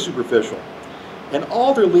barely superficial. In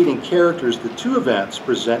all their leading characters, the two events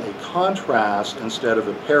present a contrast instead of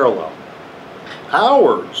a parallel.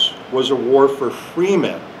 Ours was a war for free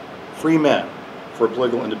men for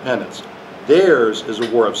political independence. Theirs is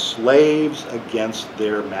a war of slaves against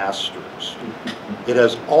their masters. It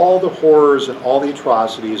has all the horrors and all the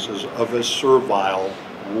atrocities of a servile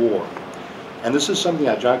war. And this is something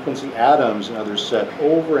that John Quincy Adams and others said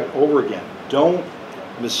over and over again. Don't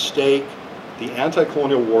mistake the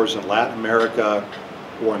anti-colonial wars in Latin America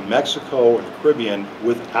or in Mexico or the Caribbean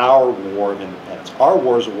with our war of independence. Our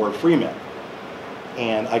war is a war of free men.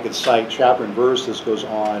 And I could cite chapter and verse. This goes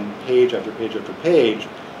on page after page after page.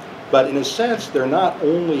 But in a sense, they're not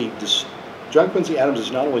only, John Quincy Adams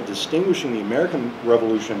is not only distinguishing the American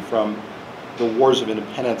Revolution from the wars of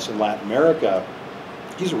independence in Latin America,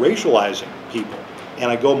 he's racializing people.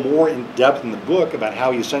 And I go more in depth in the book about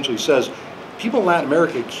how he essentially says people in Latin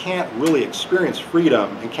America can't really experience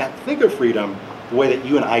freedom and can't think of freedom the way that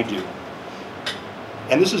you and I do.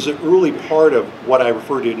 And this is an early part of what I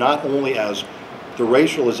refer to not only as the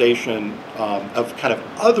racialization of kind of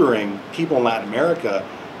othering people in Latin America,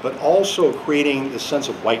 but also creating a sense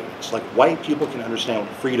of whiteness. Like white people can understand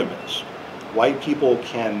what freedom is. White people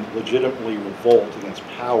can legitimately revolt against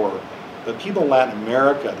power. But people in Latin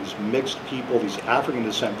America, these mixed people, these African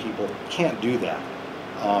descent people, can't do that.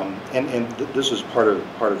 This is part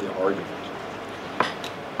of the argument.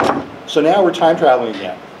 So now we're time traveling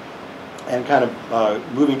again, and kind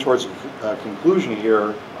of moving towards a conclusion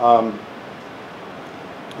here.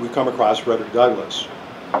 We come across Frederick Douglass,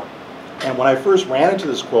 and when I first ran into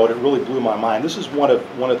this quote, it really blew my mind. This is one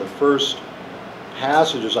of the first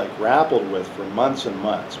passages I grappled with for months and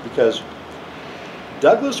months, because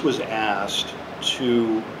Douglass was asked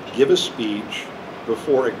to give a speech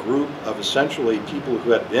before a group of essentially people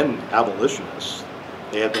who had been abolitionists.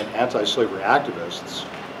 They had been anti-slavery activists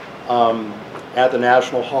at the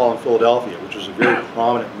National Hall in Philadelphia, which was a very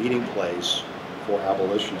prominent meeting place for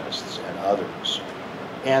abolitionists and others.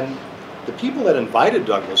 And the people that invited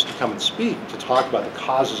Douglass to come and speak, to talk about the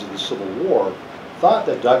causes of the Civil War, thought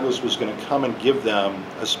that Douglass was going to come and give them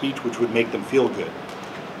a speech which would make them feel good,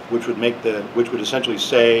 which would essentially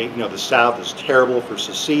say, you know, the South is terrible for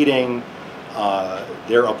seceding,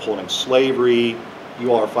 they're upholding slavery,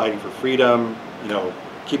 you all are fighting for freedom, you know,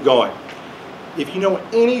 keep going. If you know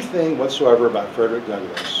anything whatsoever about Frederick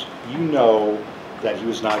Douglass, you know that he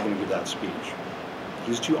was not going to give that speech.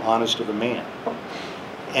 He's too honest of a man.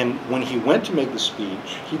 And when he went to make the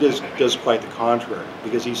speech, he does quite the contrary,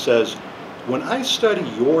 because he says, when I study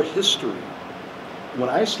your history, when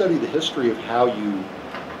I study the history of how you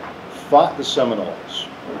fought the Seminoles,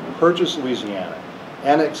 purchased Louisiana,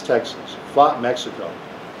 annexed Texas, fought Mexico,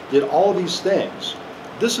 did all these things.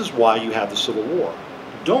 This is why you have the Civil War.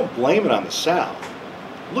 Don't blame it on the South.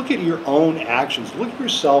 Look at your own actions. Look at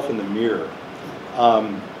yourself in the mirror.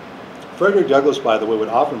 Frederick Douglass, by the way, would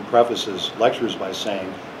often preface his lectures by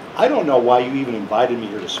saying, I don't know why you even invited me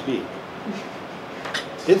here to speak.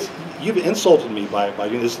 You've insulted me by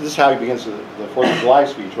doing this. This is how he begins the 4th of July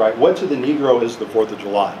speech, right? What to the Negro is the 4th of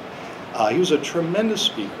July? He was a tremendous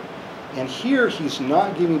speaker. And here he's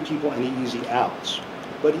not giving people any easy outs.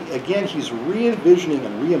 But again, he's re-envisioning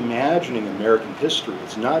and reimagining American history.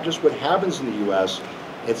 It's not just what happens in the U.S.,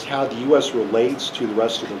 it's how the U.S. relates to the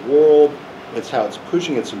rest of the world. It's how it's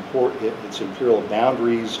pushing its imperial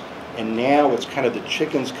boundaries. And now it's kind of the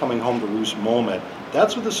chickens coming home to roost moment.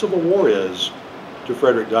 That's what the Civil War is to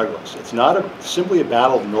Frederick Douglass. It's not simply a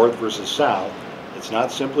battle of North versus South. It's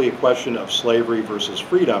not simply a question of slavery versus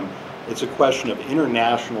freedom. It's a question of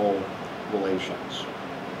international relations.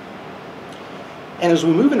 And as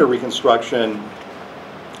we move into Reconstruction,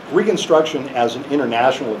 Reconstruction as an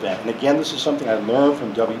international event, and again, this is something I learned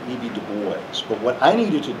from W.E.B. Du Bois, but what I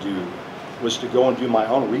needed to do was to go and do my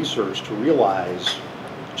own research to realize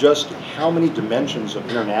just how many dimensions of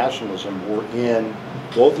internationalism were in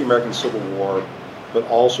both the American Civil War, but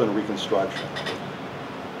also in Reconstruction.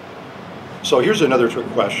 So here's another trick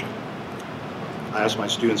question. I asked my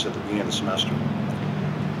students at the beginning of the semester.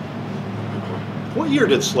 What year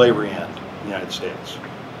did slavery end in the United States?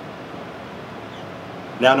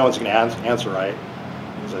 Now no one's going to answer, right?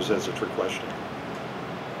 As I said, it's a trick question.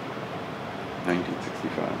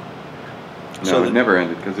 1965. No, So it never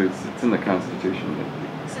ended because it's in the Constitution.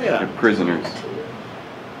 Yeah. They're prisoners.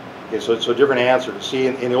 Okay, so different answers. See,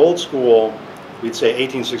 in the old school, we'd say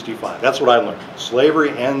 1865. That's what I learned.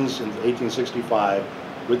 Slavery ends in 1865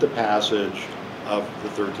 with the passage of the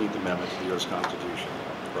 13th Amendment to the U.S. Constitution,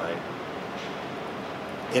 right?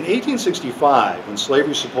 In 1865, when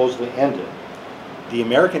slavery supposedly ended, the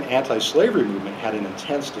American anti-slavery movement had an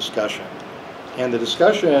intense discussion. And the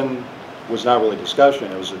discussion was not really discussion,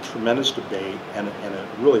 it was a tremendous debate and a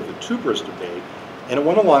really vituperous debate, and it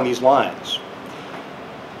went along these lines.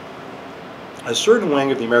 A certain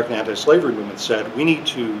wing of the American anti-slavery movement said, we need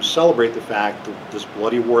to celebrate the fact that this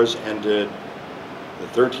bloody war has ended, the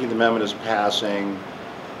 13th Amendment is passing,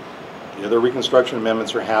 the other Reconstruction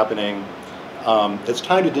amendments are happening. It's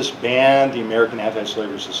time to disband the American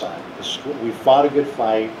Anti-Slavery Society. We fought a good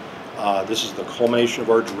fight. This is the culmination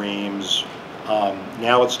of our dreams.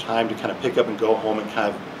 Now it's time to kind of pick up and go home and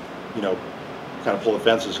kind of pull the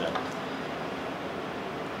fences in.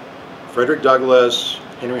 Frederick Douglass,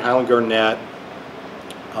 Henry Highland Garnett,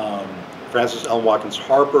 Francis Ellen Watkins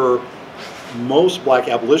Harper, most black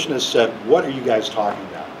abolitionists said, what are you guys talking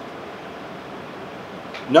about?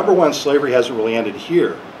 Number one, slavery hasn't really ended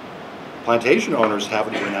here. Plantation owners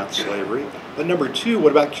haven't renounced slavery. But number two,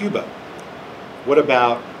 what about Cuba? What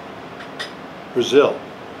about Brazil?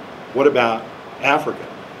 What about Africa?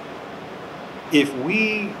 If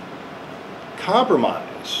we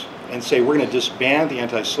compromise and say we're going to disband the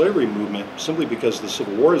anti-slavery movement simply because the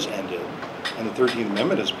Civil War has ended and the 13th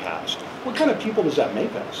Amendment has passed, what kind of people does that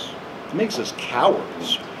make us? It makes us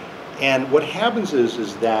cowards. And what happens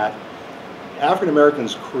is that African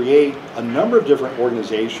Americans create a number of different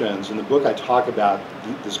organizations. In the book I talk about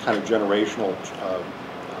this kind of generational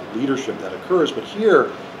leadership that occurs, but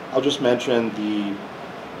here I'll just mention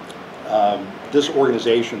this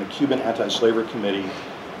organization, the Cuban Anti-Slavery Committee,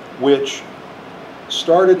 which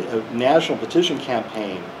started a national petition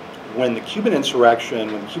campaign when the Cuban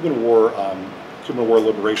insurrection, when the Cuban War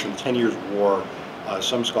Liberation, 10 Years War,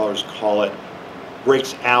 some scholars call it,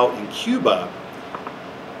 breaks out in Cuba.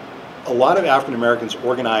 A lot of African Americans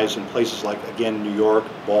organize in places like, again, New York,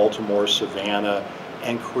 Baltimore, Savannah,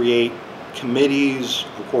 and create committees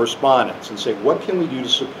of correspondence and say, what can we do to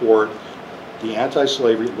support the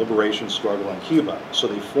anti-slavery liberation struggle in Cuba? So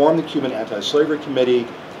they form the Cuban Anti-Slavery Committee.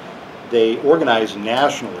 They organize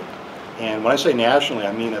nationally. And when I say nationally,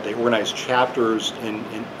 I mean that they organize chapters in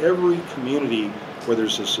every community where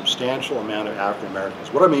there's a substantial amount of African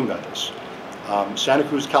Americans. What do I mean by this? Santa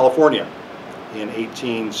Cruz, California, in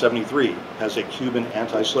 1873, has a Cuban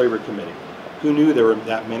Anti-Slavery Committee. Who knew there were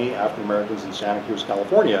that many African Americans in Santa Cruz,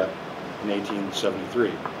 California in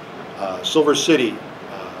 1873? Silver City,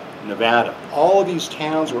 Nevada, all of these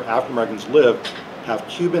towns where African Americans live have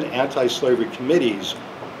Cuban anti-slavery committees,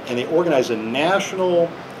 and they organize a national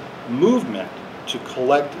movement to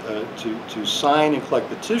collect, to sign and collect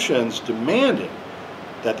petitions demanding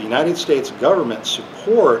that the United States government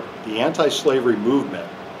support the anti-slavery movement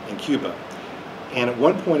in Cuba. And at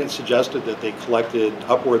one point it suggested that they collected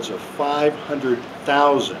upwards of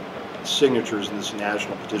 500,000 signatures in this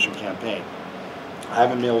national petition campaign. I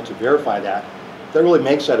haven't been able to verify that. That really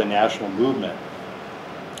makes that a national movement.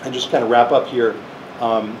 And just kind of wrap up here,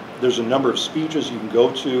 there's a number of speeches you can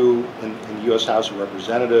go to in the U.S. House of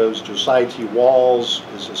Representatives. Josiah T. Walls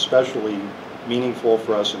is especially meaningful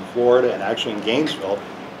for us in Florida and actually in Gainesville.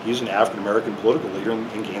 He's an African American political leader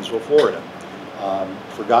in Gainesville, Florida.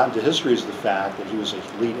 Forgotten to history is the fact that he was a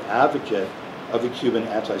lead advocate of the Cuban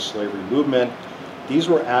anti-slavery movement. These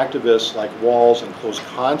were activists like Walls in close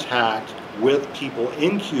contact with people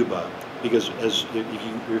in Cuba, because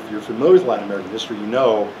if you're familiar with Latin American history, you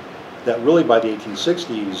know that really by the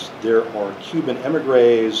 1860s, there are Cuban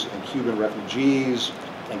emigres and Cuban refugees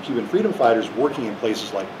and Cuban freedom fighters working in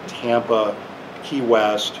places like Tampa, Key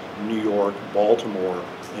West, New York, Baltimore,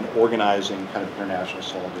 in organizing kind of international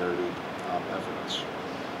solidarity efforts.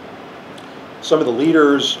 Some of the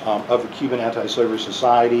leaders of the Cuban Anti-Slavery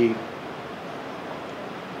Society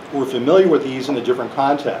were familiar with these in a different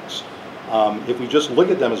context. If we just look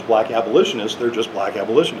at them as black abolitionists, they're just black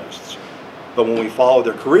abolitionists. But when we follow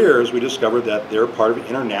their careers, we discovered that they're part of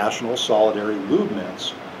international solidarity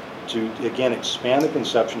movements to, again, expand the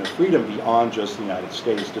conception of freedom beyond just the United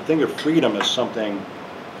States, to think of freedom as something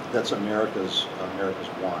that's America's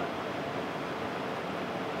want.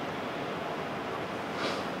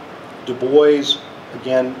 Du Bois,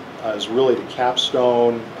 again, is really the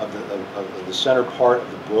capstone of the center part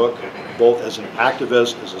of the book, both as an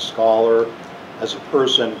activist, as a scholar, as a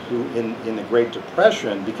person who in the Great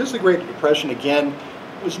Depression, because the Great Depression, again,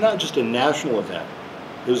 was not just a national event,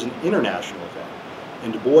 it was an international event.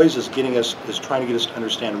 And Du Bois is trying to get us to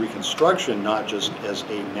understand Reconstruction not just as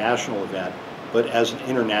a national event, but as an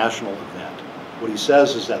international event. What he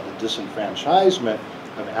says is that the disenfranchisement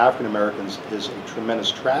of African Americans is a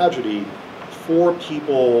tremendous tragedy for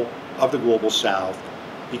people of the global South,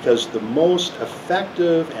 because the most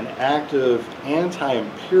effective and active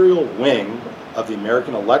anti-imperial wing of the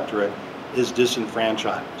American electorate is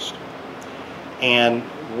disenfranchised. And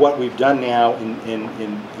what we've done now in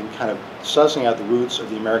kind of sussing out the roots of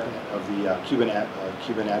the Cuban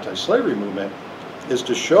anti-slavery movement is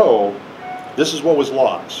to show this is what was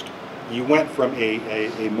lost. You went from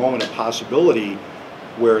a moment of possibility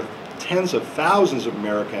where tens of thousands of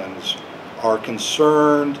Americans are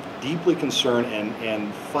concerned, deeply concerned,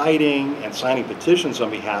 and fighting and signing petitions on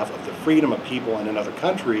behalf of the freedom of people in another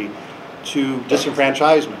country, to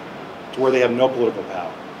disenfranchisement, to where they have no political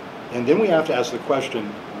power. And then we have to ask the question,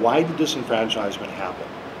 why did disenfranchisement happen?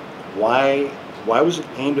 Why was it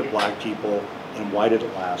aimed at black people, and why did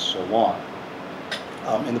it last so long?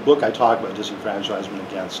 In the book, I talk about disenfranchisement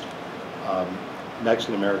against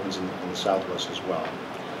Mexican Americans in the Southwest as well.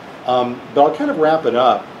 But I'll kind of wrap it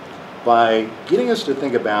up by getting us to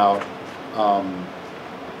think about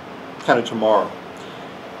kind of tomorrow.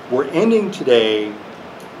 We're ending today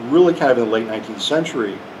really kind of in the late 19th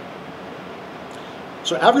century.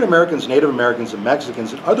 So African Americans, Native Americans, and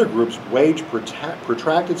Mexicans and other groups waged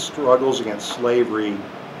protracted struggles against slavery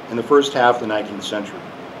in the first half of the 19th century.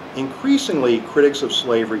 Increasingly, critics of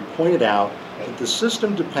slavery pointed out that the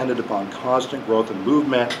system depended upon constant growth and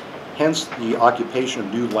movement, hence the occupation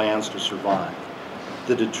of new lands to survive.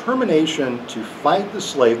 The determination to fight the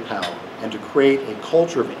slave power and to create a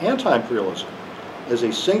culture of anti-imperialism is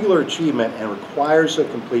a singular achievement and requires a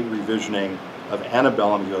complete revisioning of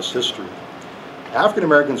antebellum U.S. history. African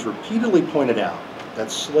Americans repeatedly pointed out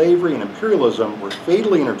that slavery and imperialism were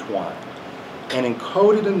fatally intertwined and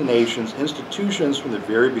encoded in the nation's institutions from the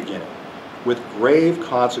very beginning, with grave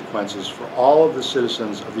consequences for all of the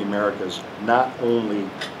citizens of the Americas, not only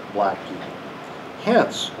black people.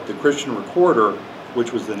 Hence, the Christian Recorder,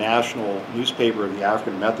 which was the national newspaper of the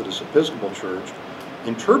African Methodist Episcopal Church,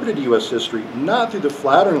 interpreted U.S. history not through the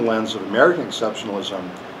flattering lens of American exceptionalism,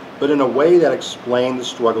 but in a way that explained the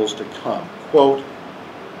struggles to come. Quote,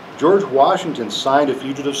 George Washington signed a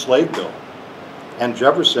fugitive slave bill, and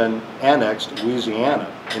Jefferson annexed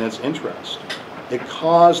Louisiana in its interest. It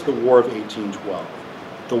caused the War of 1812,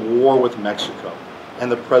 the war with Mexico,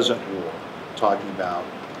 and the present war, talking about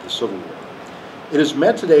the Civil War. It is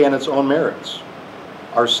met today on its own merits.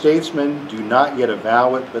 Our statesmen do not yet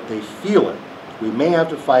avow it, but they feel it. We may have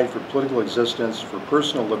to fight for political existence, for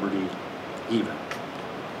personal liberty, even.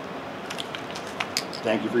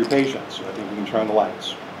 Thank you for your patience. I think we can turn on the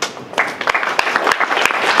lights.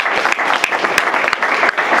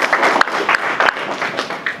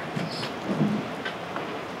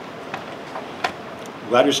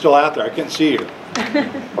 Glad you're still out there. I can't see you.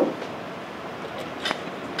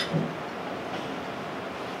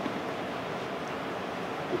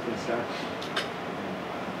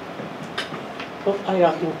 Well,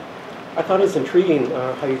 I thought it was intriguing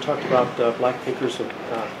how you talked about black thinkers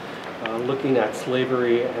looking at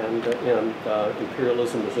slavery and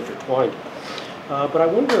imperialism as intertwined. But I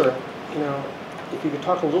wonder, if you could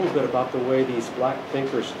talk a little bit about the way these black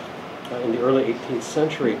thinkers in the early 18th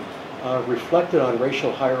century reflected on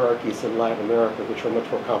racial hierarchies in Latin America, which are much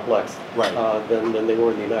more complex than they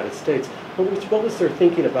were in the United States. What was their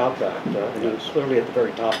thinking about that? I mean, clearly at the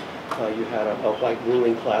very top, you had a white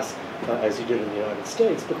ruling class, as you did in the United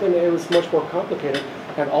States, but then it was much more complicated,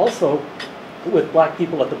 and also with black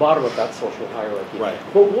people at the bottom of that social hierarchy. Right.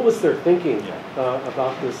 What was their thinking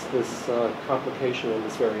about this complication and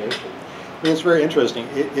this variation? I mean, it's very interesting.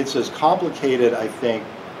 It's as complicated, I think,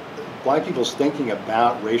 black people's thinking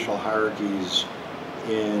about racial hierarchies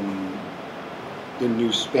in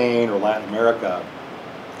New Spain or Latin America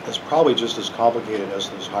is probably just as complicated as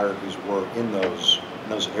those hierarchies were in those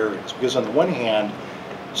areas. Because on the one hand,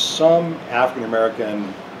 some African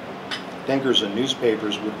American thinkers and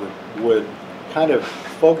newspapers would kind of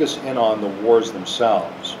focus in on the wars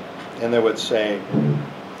themselves, and they would say,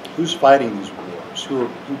 who's fighting these wars? Who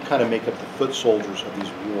kind of make up the foot soldiers of these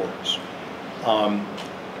wars?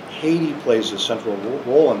 Haiti plays a central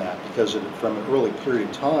role in that because from an early period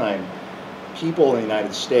of time, people in the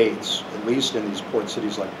United States, at least in these port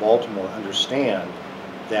cities like Baltimore, understand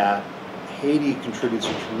that Haiti contributes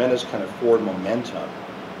a tremendous kind of forward momentum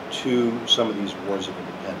to some of these wars of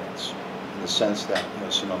independence, in the sense that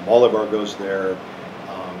Simon Bolivar goes there.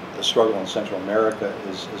 The struggle in Central America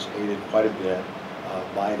is aided quite a bit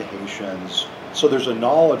by the Haitians. So there's a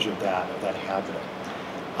knowledge of that happening.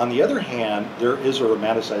 On the other hand, there is a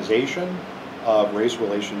romanticization of race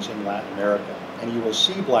relations in Latin America. And you will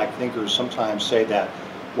see black thinkers sometimes say that,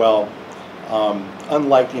 well,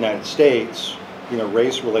 unlike the United States,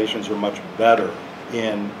 race relations are much better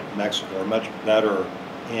in Mexico, or much better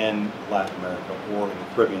in Latin America or in the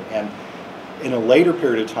Caribbean. And in a later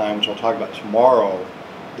period of time, which I'll talk about tomorrow,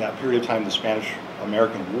 that period of time, the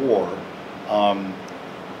Spanish-American War,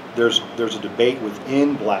 there's a debate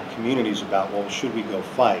within black communities about, well, should we go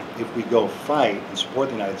fight? If we go fight and support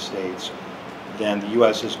the United States, then the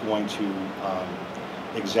U.S. is going to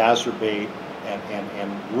exacerbate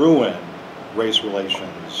and ruin race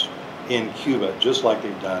relations in Cuba, just like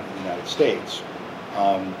they've done in the United States.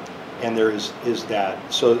 And there is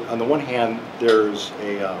that. So on the one hand, there's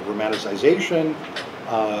a romanticization,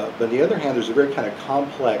 but on the other hand, there's a very kind of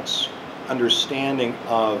complex understanding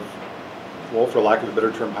of, well, for lack of a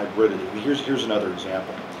better term, hybridity. I mean, here's another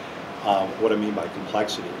example of what I mean by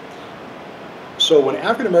complexity. So when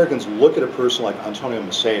African Americans look at a person like Antonio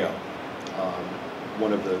Maceo,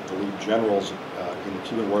 one of the lead generals in the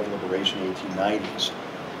Cuban War of Liberation in the 1890s,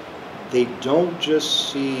 they don't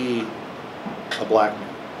just see a black man.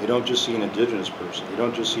 They don't just see an indigenous person. They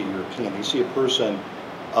don't just see a European. They see a person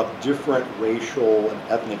of different racial and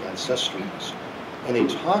ethnic ancestries. And they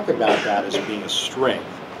talk about that as being a strength.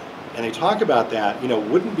 And they talk about that,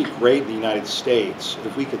 wouldn't it be great in the United States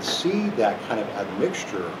if we could see that kind of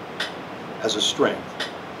admixture as a strength?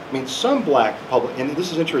 I mean, some black public, and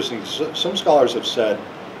this is interesting, some scholars have said,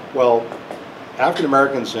 well, African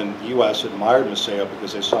Americans in the U.S. admired Maceo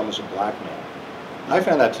because they saw him as a black man. I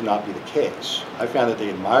found that to not be the case. I found that they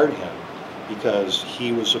admired him because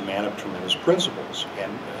he was a man of tremendous principles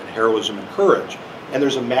and heroism and courage. And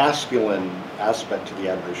there's a masculine aspect to the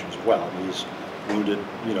admiration as well. I mean, he's wounded,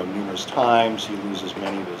 numerous times. He loses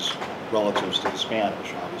many of his relatives to the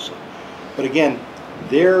Spanish, obviously. But again,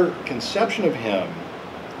 their conception of him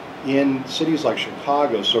in cities like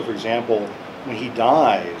Chicago, so for example, when he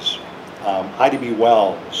dies, Ida B.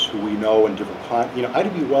 Wells, who we know in different, Ida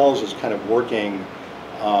B. Wells is kind of working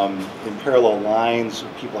in parallel lines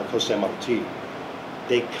of people like Jose Marti.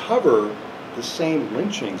 They cover the same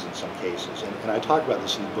lynchings in some cases, and I talk about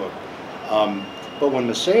this in the book. But when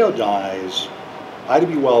Maceo dies, Ida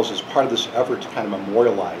B. Wells is part of this effort to kind of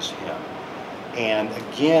memorialize him. And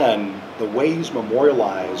again, the way he's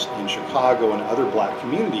memorialized in Chicago and other black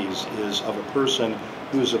communities is of a person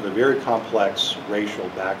who's of a very complex racial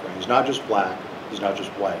background. He's not just black, he's not just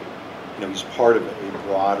white. He's part of a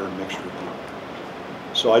broader mixture of people.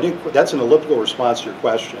 So that's an elliptical response to your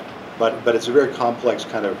question, but it's a very complex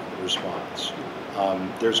kind of response.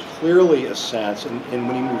 There's clearly a sense, and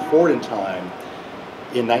when you move forward in time,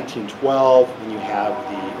 in 1912, when you have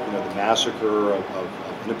the massacre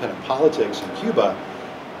of independent politics in Cuba,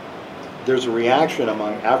 there's a reaction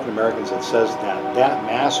among African Americans that says that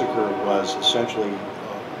massacre was essentially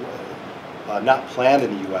not planned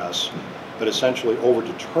in the U.S., but essentially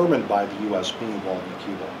overdetermined by the U.S. being involved in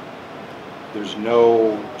Cuba. There's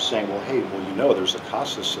no saying, well, hey, there's a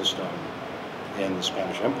castas system in the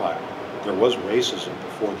Spanish Empire. there was racism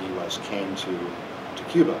before the U.S. came to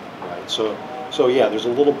Cuba, right? So yeah, there's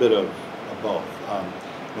a little bit of both.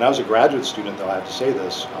 When I was a graduate student, though, I have to say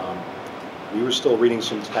this, we were still reading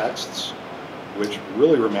some texts which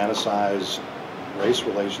really romanticize race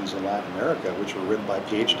relations in Latin America, which were written by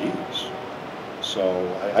PhDs.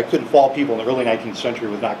 So I couldn't fault people in the early 19th century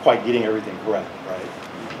with not quite getting everything correct, right?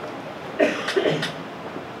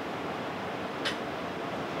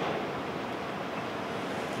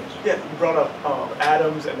 Yeah, you brought up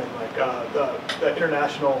Adams and then like the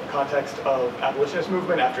international context of abolitionist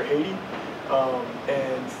movement after Haiti.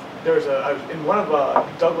 And there's in one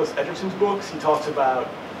of Douglas Edgerton's books, he talks about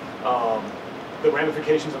the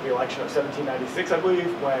ramifications of the election of 1796, I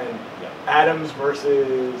believe, when Adams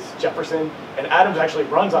versus Jefferson. And Adams actually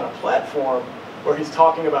runs on a platform where he's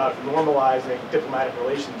talking about normalizing diplomatic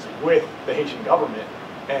relations with the Haitian government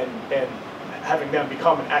and having them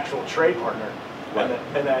become an actual trade partner. Right.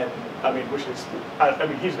 And then, I mean, which is, I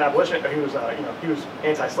mean, he's an abolitionist. He was, he was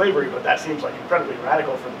anti-slavery, but that seems like incredibly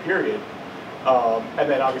radical for the period. And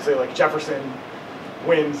then, obviously, like Jefferson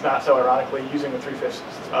wins, not so ironically, using the three-fifths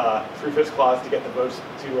clause to get the votes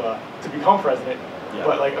to become president. Yeah.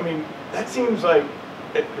 But like, I mean, that seems like.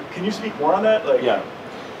 Can you speak more on that? Like, yeah.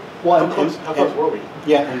 Well, how close were we?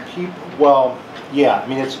 Yeah, and people. Well, yeah. I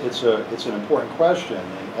mean, it's an important question,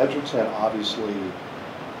 and Edgerton obviously.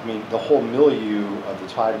 I mean, the whole milieu of the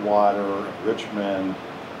Tidewater, of Richmond,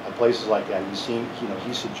 of places like that.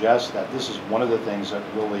 He suggests that this is one of the things that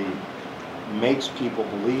really makes people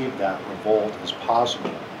believe that revolt is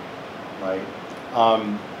possible, right?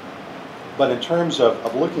 But in terms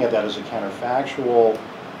of looking at that as a counterfactual,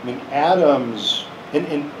 I mean, Adams, and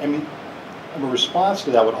I mean, a response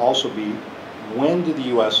to that would also be, when did the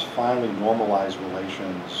U.S. finally normalize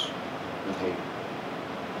relations with Haiti?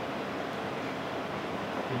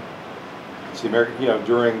 It's the American,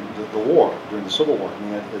 during the war, during the Civil War. I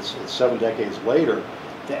mean, it's 7 decades later.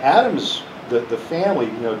 The Adams, the family,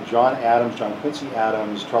 John Adams, John Quincy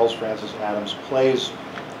Adams, Charles Francis Adams plays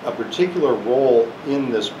a particular role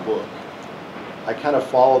in this book. I kind of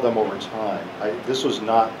follow them over time. This was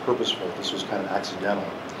not purposeful. This was kind of accidental.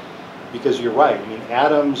 Because you're right. I mean,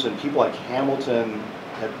 Adams and people like Hamilton,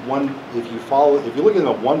 if you look at them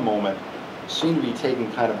at one moment, seem to be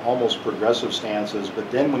taking kind of almost progressive stances, but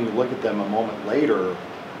then when you look at them a moment later,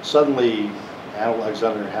 suddenly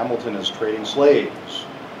Alexander Hamilton is trading slaves,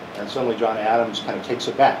 and suddenly John Adams kind of takes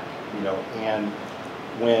it back, and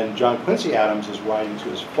when John Quincy Adams is writing to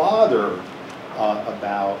his father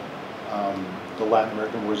about the Latin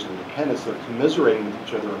American Wars of Independence, they're commiserating with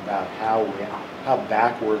each other about how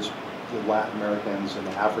backwards the Latin Americans and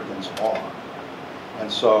the Africans are.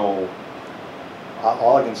 And so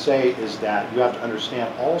all I can say is that you have to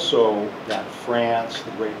understand also that France,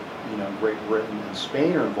 the Great Britain, and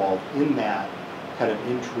Spain are involved in that kind of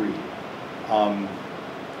intrigue,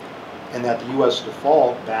 and that the U.S.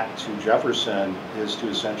 default back to Jefferson is to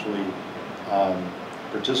essentially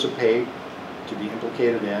participate, to be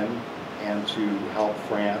implicated in, and to help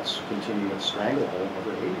France continue its stranglehold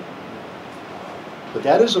over Haiti. But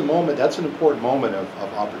that is a moment. That's an important moment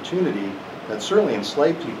of opportunity that certainly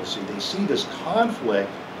enslaved people see. They see this conflict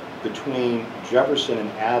between Jefferson and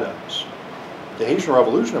Adams. The Haitian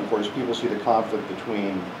Revolution, of course, people see the conflict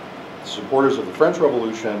between the supporters of the French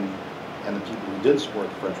Revolution and the people who didn't support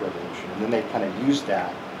the French Revolution. And then they kind of use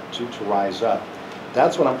that to rise up.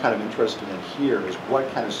 That's what I'm kind of interested in here, is what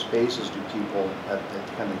kind of spaces do people at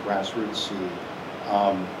kind of grassroots see.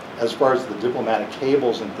 As far as the diplomatic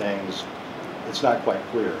cables and things, it's not quite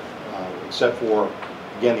clear, except for,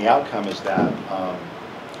 again, the outcome is that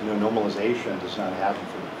normalization does not happen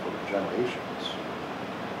for generations.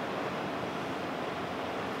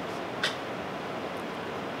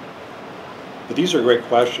 But these are great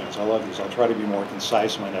questions. I love these. I'll try to be more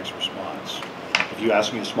concise in my next response if you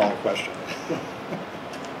ask me a smaller question.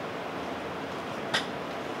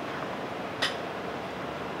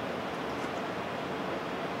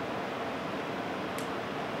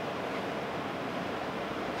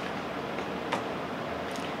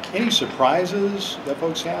 Any surprises that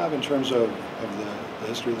folks have in terms of the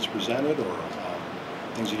history that's presented, or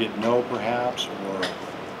things you didn't know perhaps, or?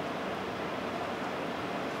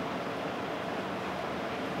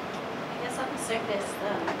 I guess on the surface,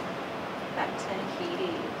 back to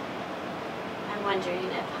Haiti, I'm wondering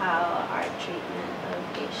if how our treatment of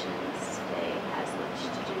Haitians today has much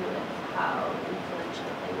to do with how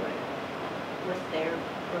influential they were with their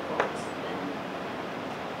revolts then.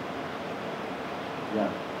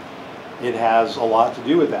 Yeah. It has a lot to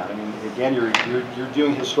do with that. I mean, again, you're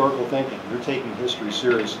doing historical thinking. You're taking history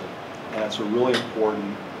seriously, and it's a really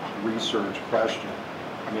important research question.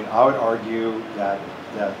 I mean, I would argue that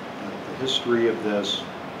the history of this,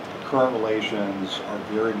 the current relations are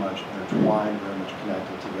very much intertwined, very much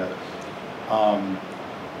connected together.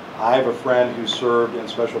 I have a friend who served in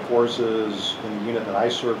Special Forces in the unit that I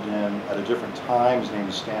served in at a different time. His name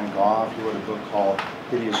is Stan Goff. He wrote a book called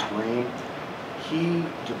Hideous Dream. He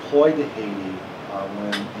deployed to Haiti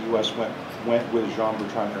when the U.S. went with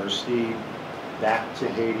Jean-Bertrand Aristide back to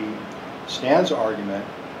Haiti. Stan's argument,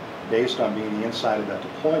 based on being the inside of that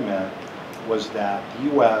deployment, was that the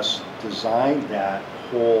U.S. designed that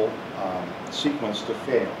whole sequence to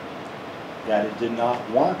fail, that it did not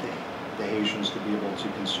want the Haitians to be able to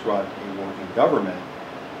construct a working government.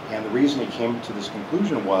 And the reason he came to this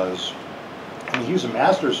conclusion was, I mean, he was a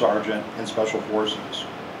master sergeant in Special Forces.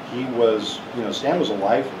 He was, you know, Stan was a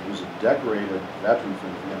lifer. He was a decorated veteran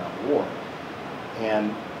from the Vietnam War.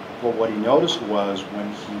 But what he noticed was when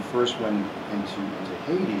he first went into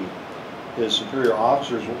Haiti, his superior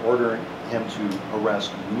officers were ordering him to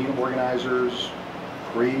arrest union organizers,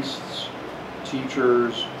 priests,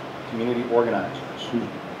 teachers, community organizers,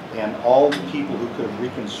 and all the people who could have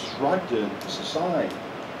reconstructed society.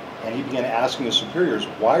 And he began asking his superiors,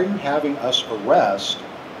 why are you having us arrest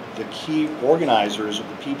the key organizers of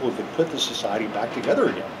the people who could put the society back together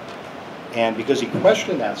again? And because he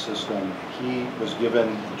questioned that system, he was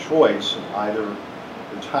given the choice of either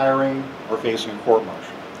retiring or facing a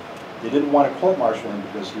court-martial. They didn't want to court-martial him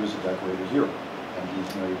because he was a decorated hero, and he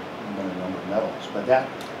won a number of medals. But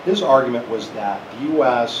his argument was that the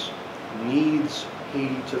U.S. needs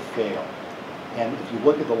Haiti to fail. And if you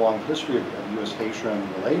look at the long history of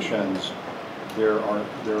U.S.-Haitian relations,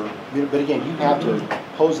 but again, you have to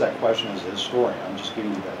pose that question as a historian. I'm just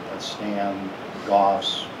giving you that Stan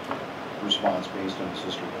Goff's response based on his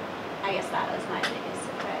history. I guess that was my biggest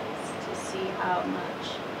surprise, to see how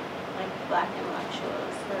much like Black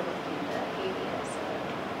intellectuals were looking to Haiti as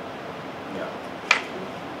a Yeah.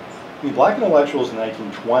 I mean, Black intellectuals in the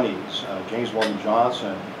 1920s, James Weldon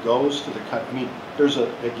Johnson goes to the country. I mean, there's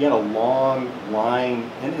again a long line,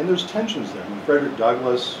 and there's tensions there. I mean, Frederick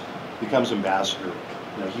Douglass becomes ambassador.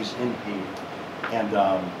 You know, he's in Haiti, and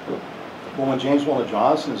well, when James Weldon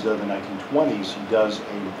Johnson is there in the 1920s, he does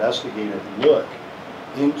an investigative look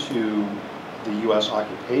into the U.S.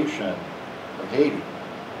 occupation of Haiti,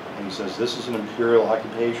 and he says this is an imperial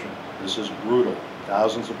occupation. This is brutal.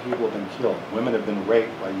 Thousands of people have been killed. Women have been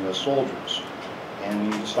raped by U.S. soldiers, and we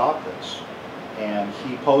need to stop this. And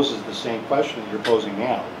he poses the same question that you're posing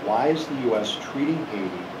now. Why is the U.S. treating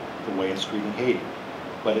Haiti the way it's treating Haiti?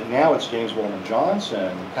 But now it's James Weldon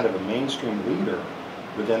Johnson, kind of a mainstream leader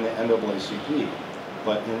within the NAACP.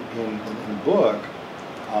 But in the book,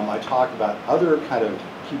 I talk about other kind of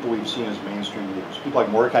people we've seen as mainstream leaders. People like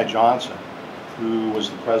Mordecai Johnson, who was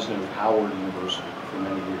the president of Howard University for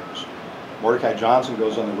many years. Mordecai Johnson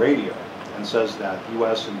goes on the radio and says that the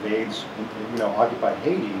U.S. invades, occupied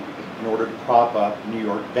Haiti in order to prop up New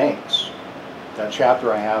York banks. That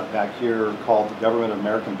chapter I have back here called The Government of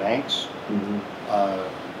American Banks.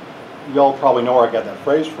 Y'all probably know where I got that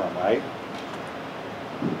phrase from, right?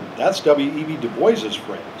 That's W.E.B. Du Bois's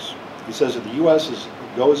phrase. He says that the U.S.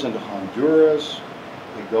 goes into Honduras,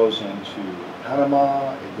 it goes into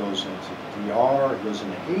Panama, it goes into DR, it goes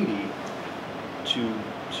into Haiti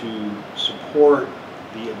to support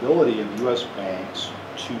the ability of U.S. banks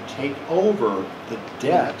to take over the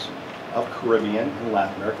debt of Caribbean and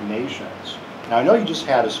Latin American nations. Now, I know you just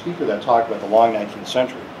had a speaker that talked about the long 19th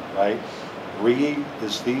century, right? Read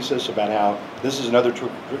his thesis about how, this is another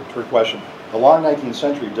trick question, the long 19th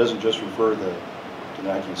century doesn't just refer to the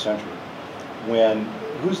 19th century.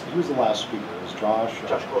 Who's the last speaker? Is Josh?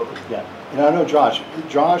 Josh Clover. Yeah, and I know Josh.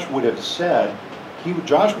 Josh would have said,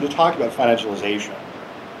 Josh would have talked about financialization.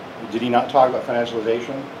 Did he not talk about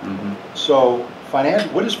financialization? Mm-hmm. So,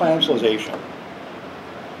 what is financialization?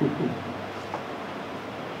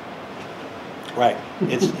 Right.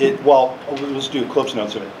 Well, let's do Cliff's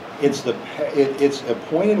notes of it. It's a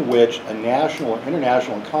point in which a national or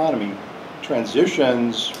international economy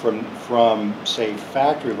transitions from say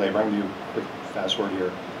factory labor. I'm going to do a quick fast forward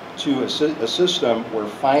here to a system where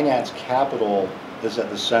finance capital is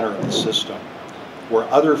at the center of the system, where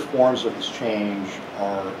other forms of exchange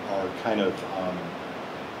are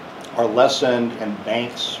lessened, and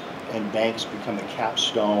banks become the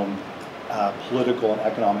capstone political and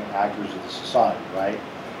economic actors of the society, right?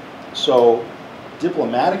 So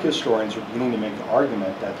diplomatic historians are beginning to make the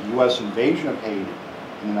argument that the U.S. invasion of Haiti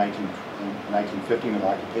in 1915 of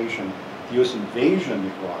occupation, the U.S. invasion of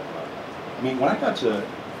Nicaragua. I mean,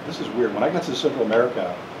 this is weird, when I got to Central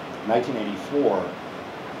America in 1984,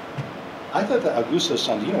 I thought that Augusto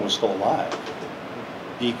Sandino was still alive.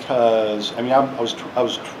 because, I mean, I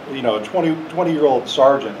was you know, a 20-year-old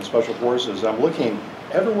sergeant in Special Forces. I'm looking,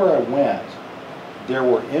 everywhere I went, there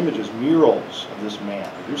were images, murals of this man,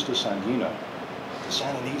 Augusto Sandino, the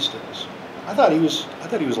Sandinistas. I thought he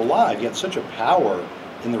was alive. He had such a power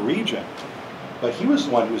in the region. But he was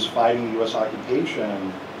the one who was fighting the U.S.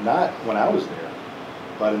 occupation, not when I was there,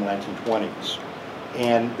 but in the 1920s.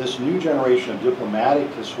 And this new generation of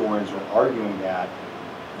diplomatic historians are arguing that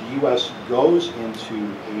the U.S. goes into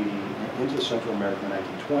Haiti, into Central America in the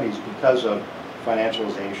 1920s because of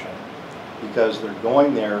financialization, because they're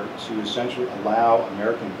going there to essentially allow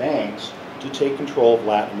American banks to take control of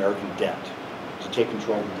Latin American debt, to take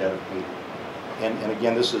control of the debt of Haiti. And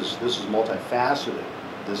again, this is multifaceted.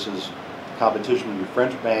 This is competition between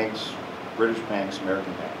French banks, British banks,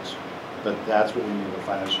 American banks. But that's what we mean by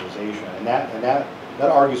financialization. And that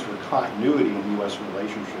argues for continuity in the U.S.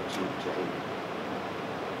 relationship to Haiti.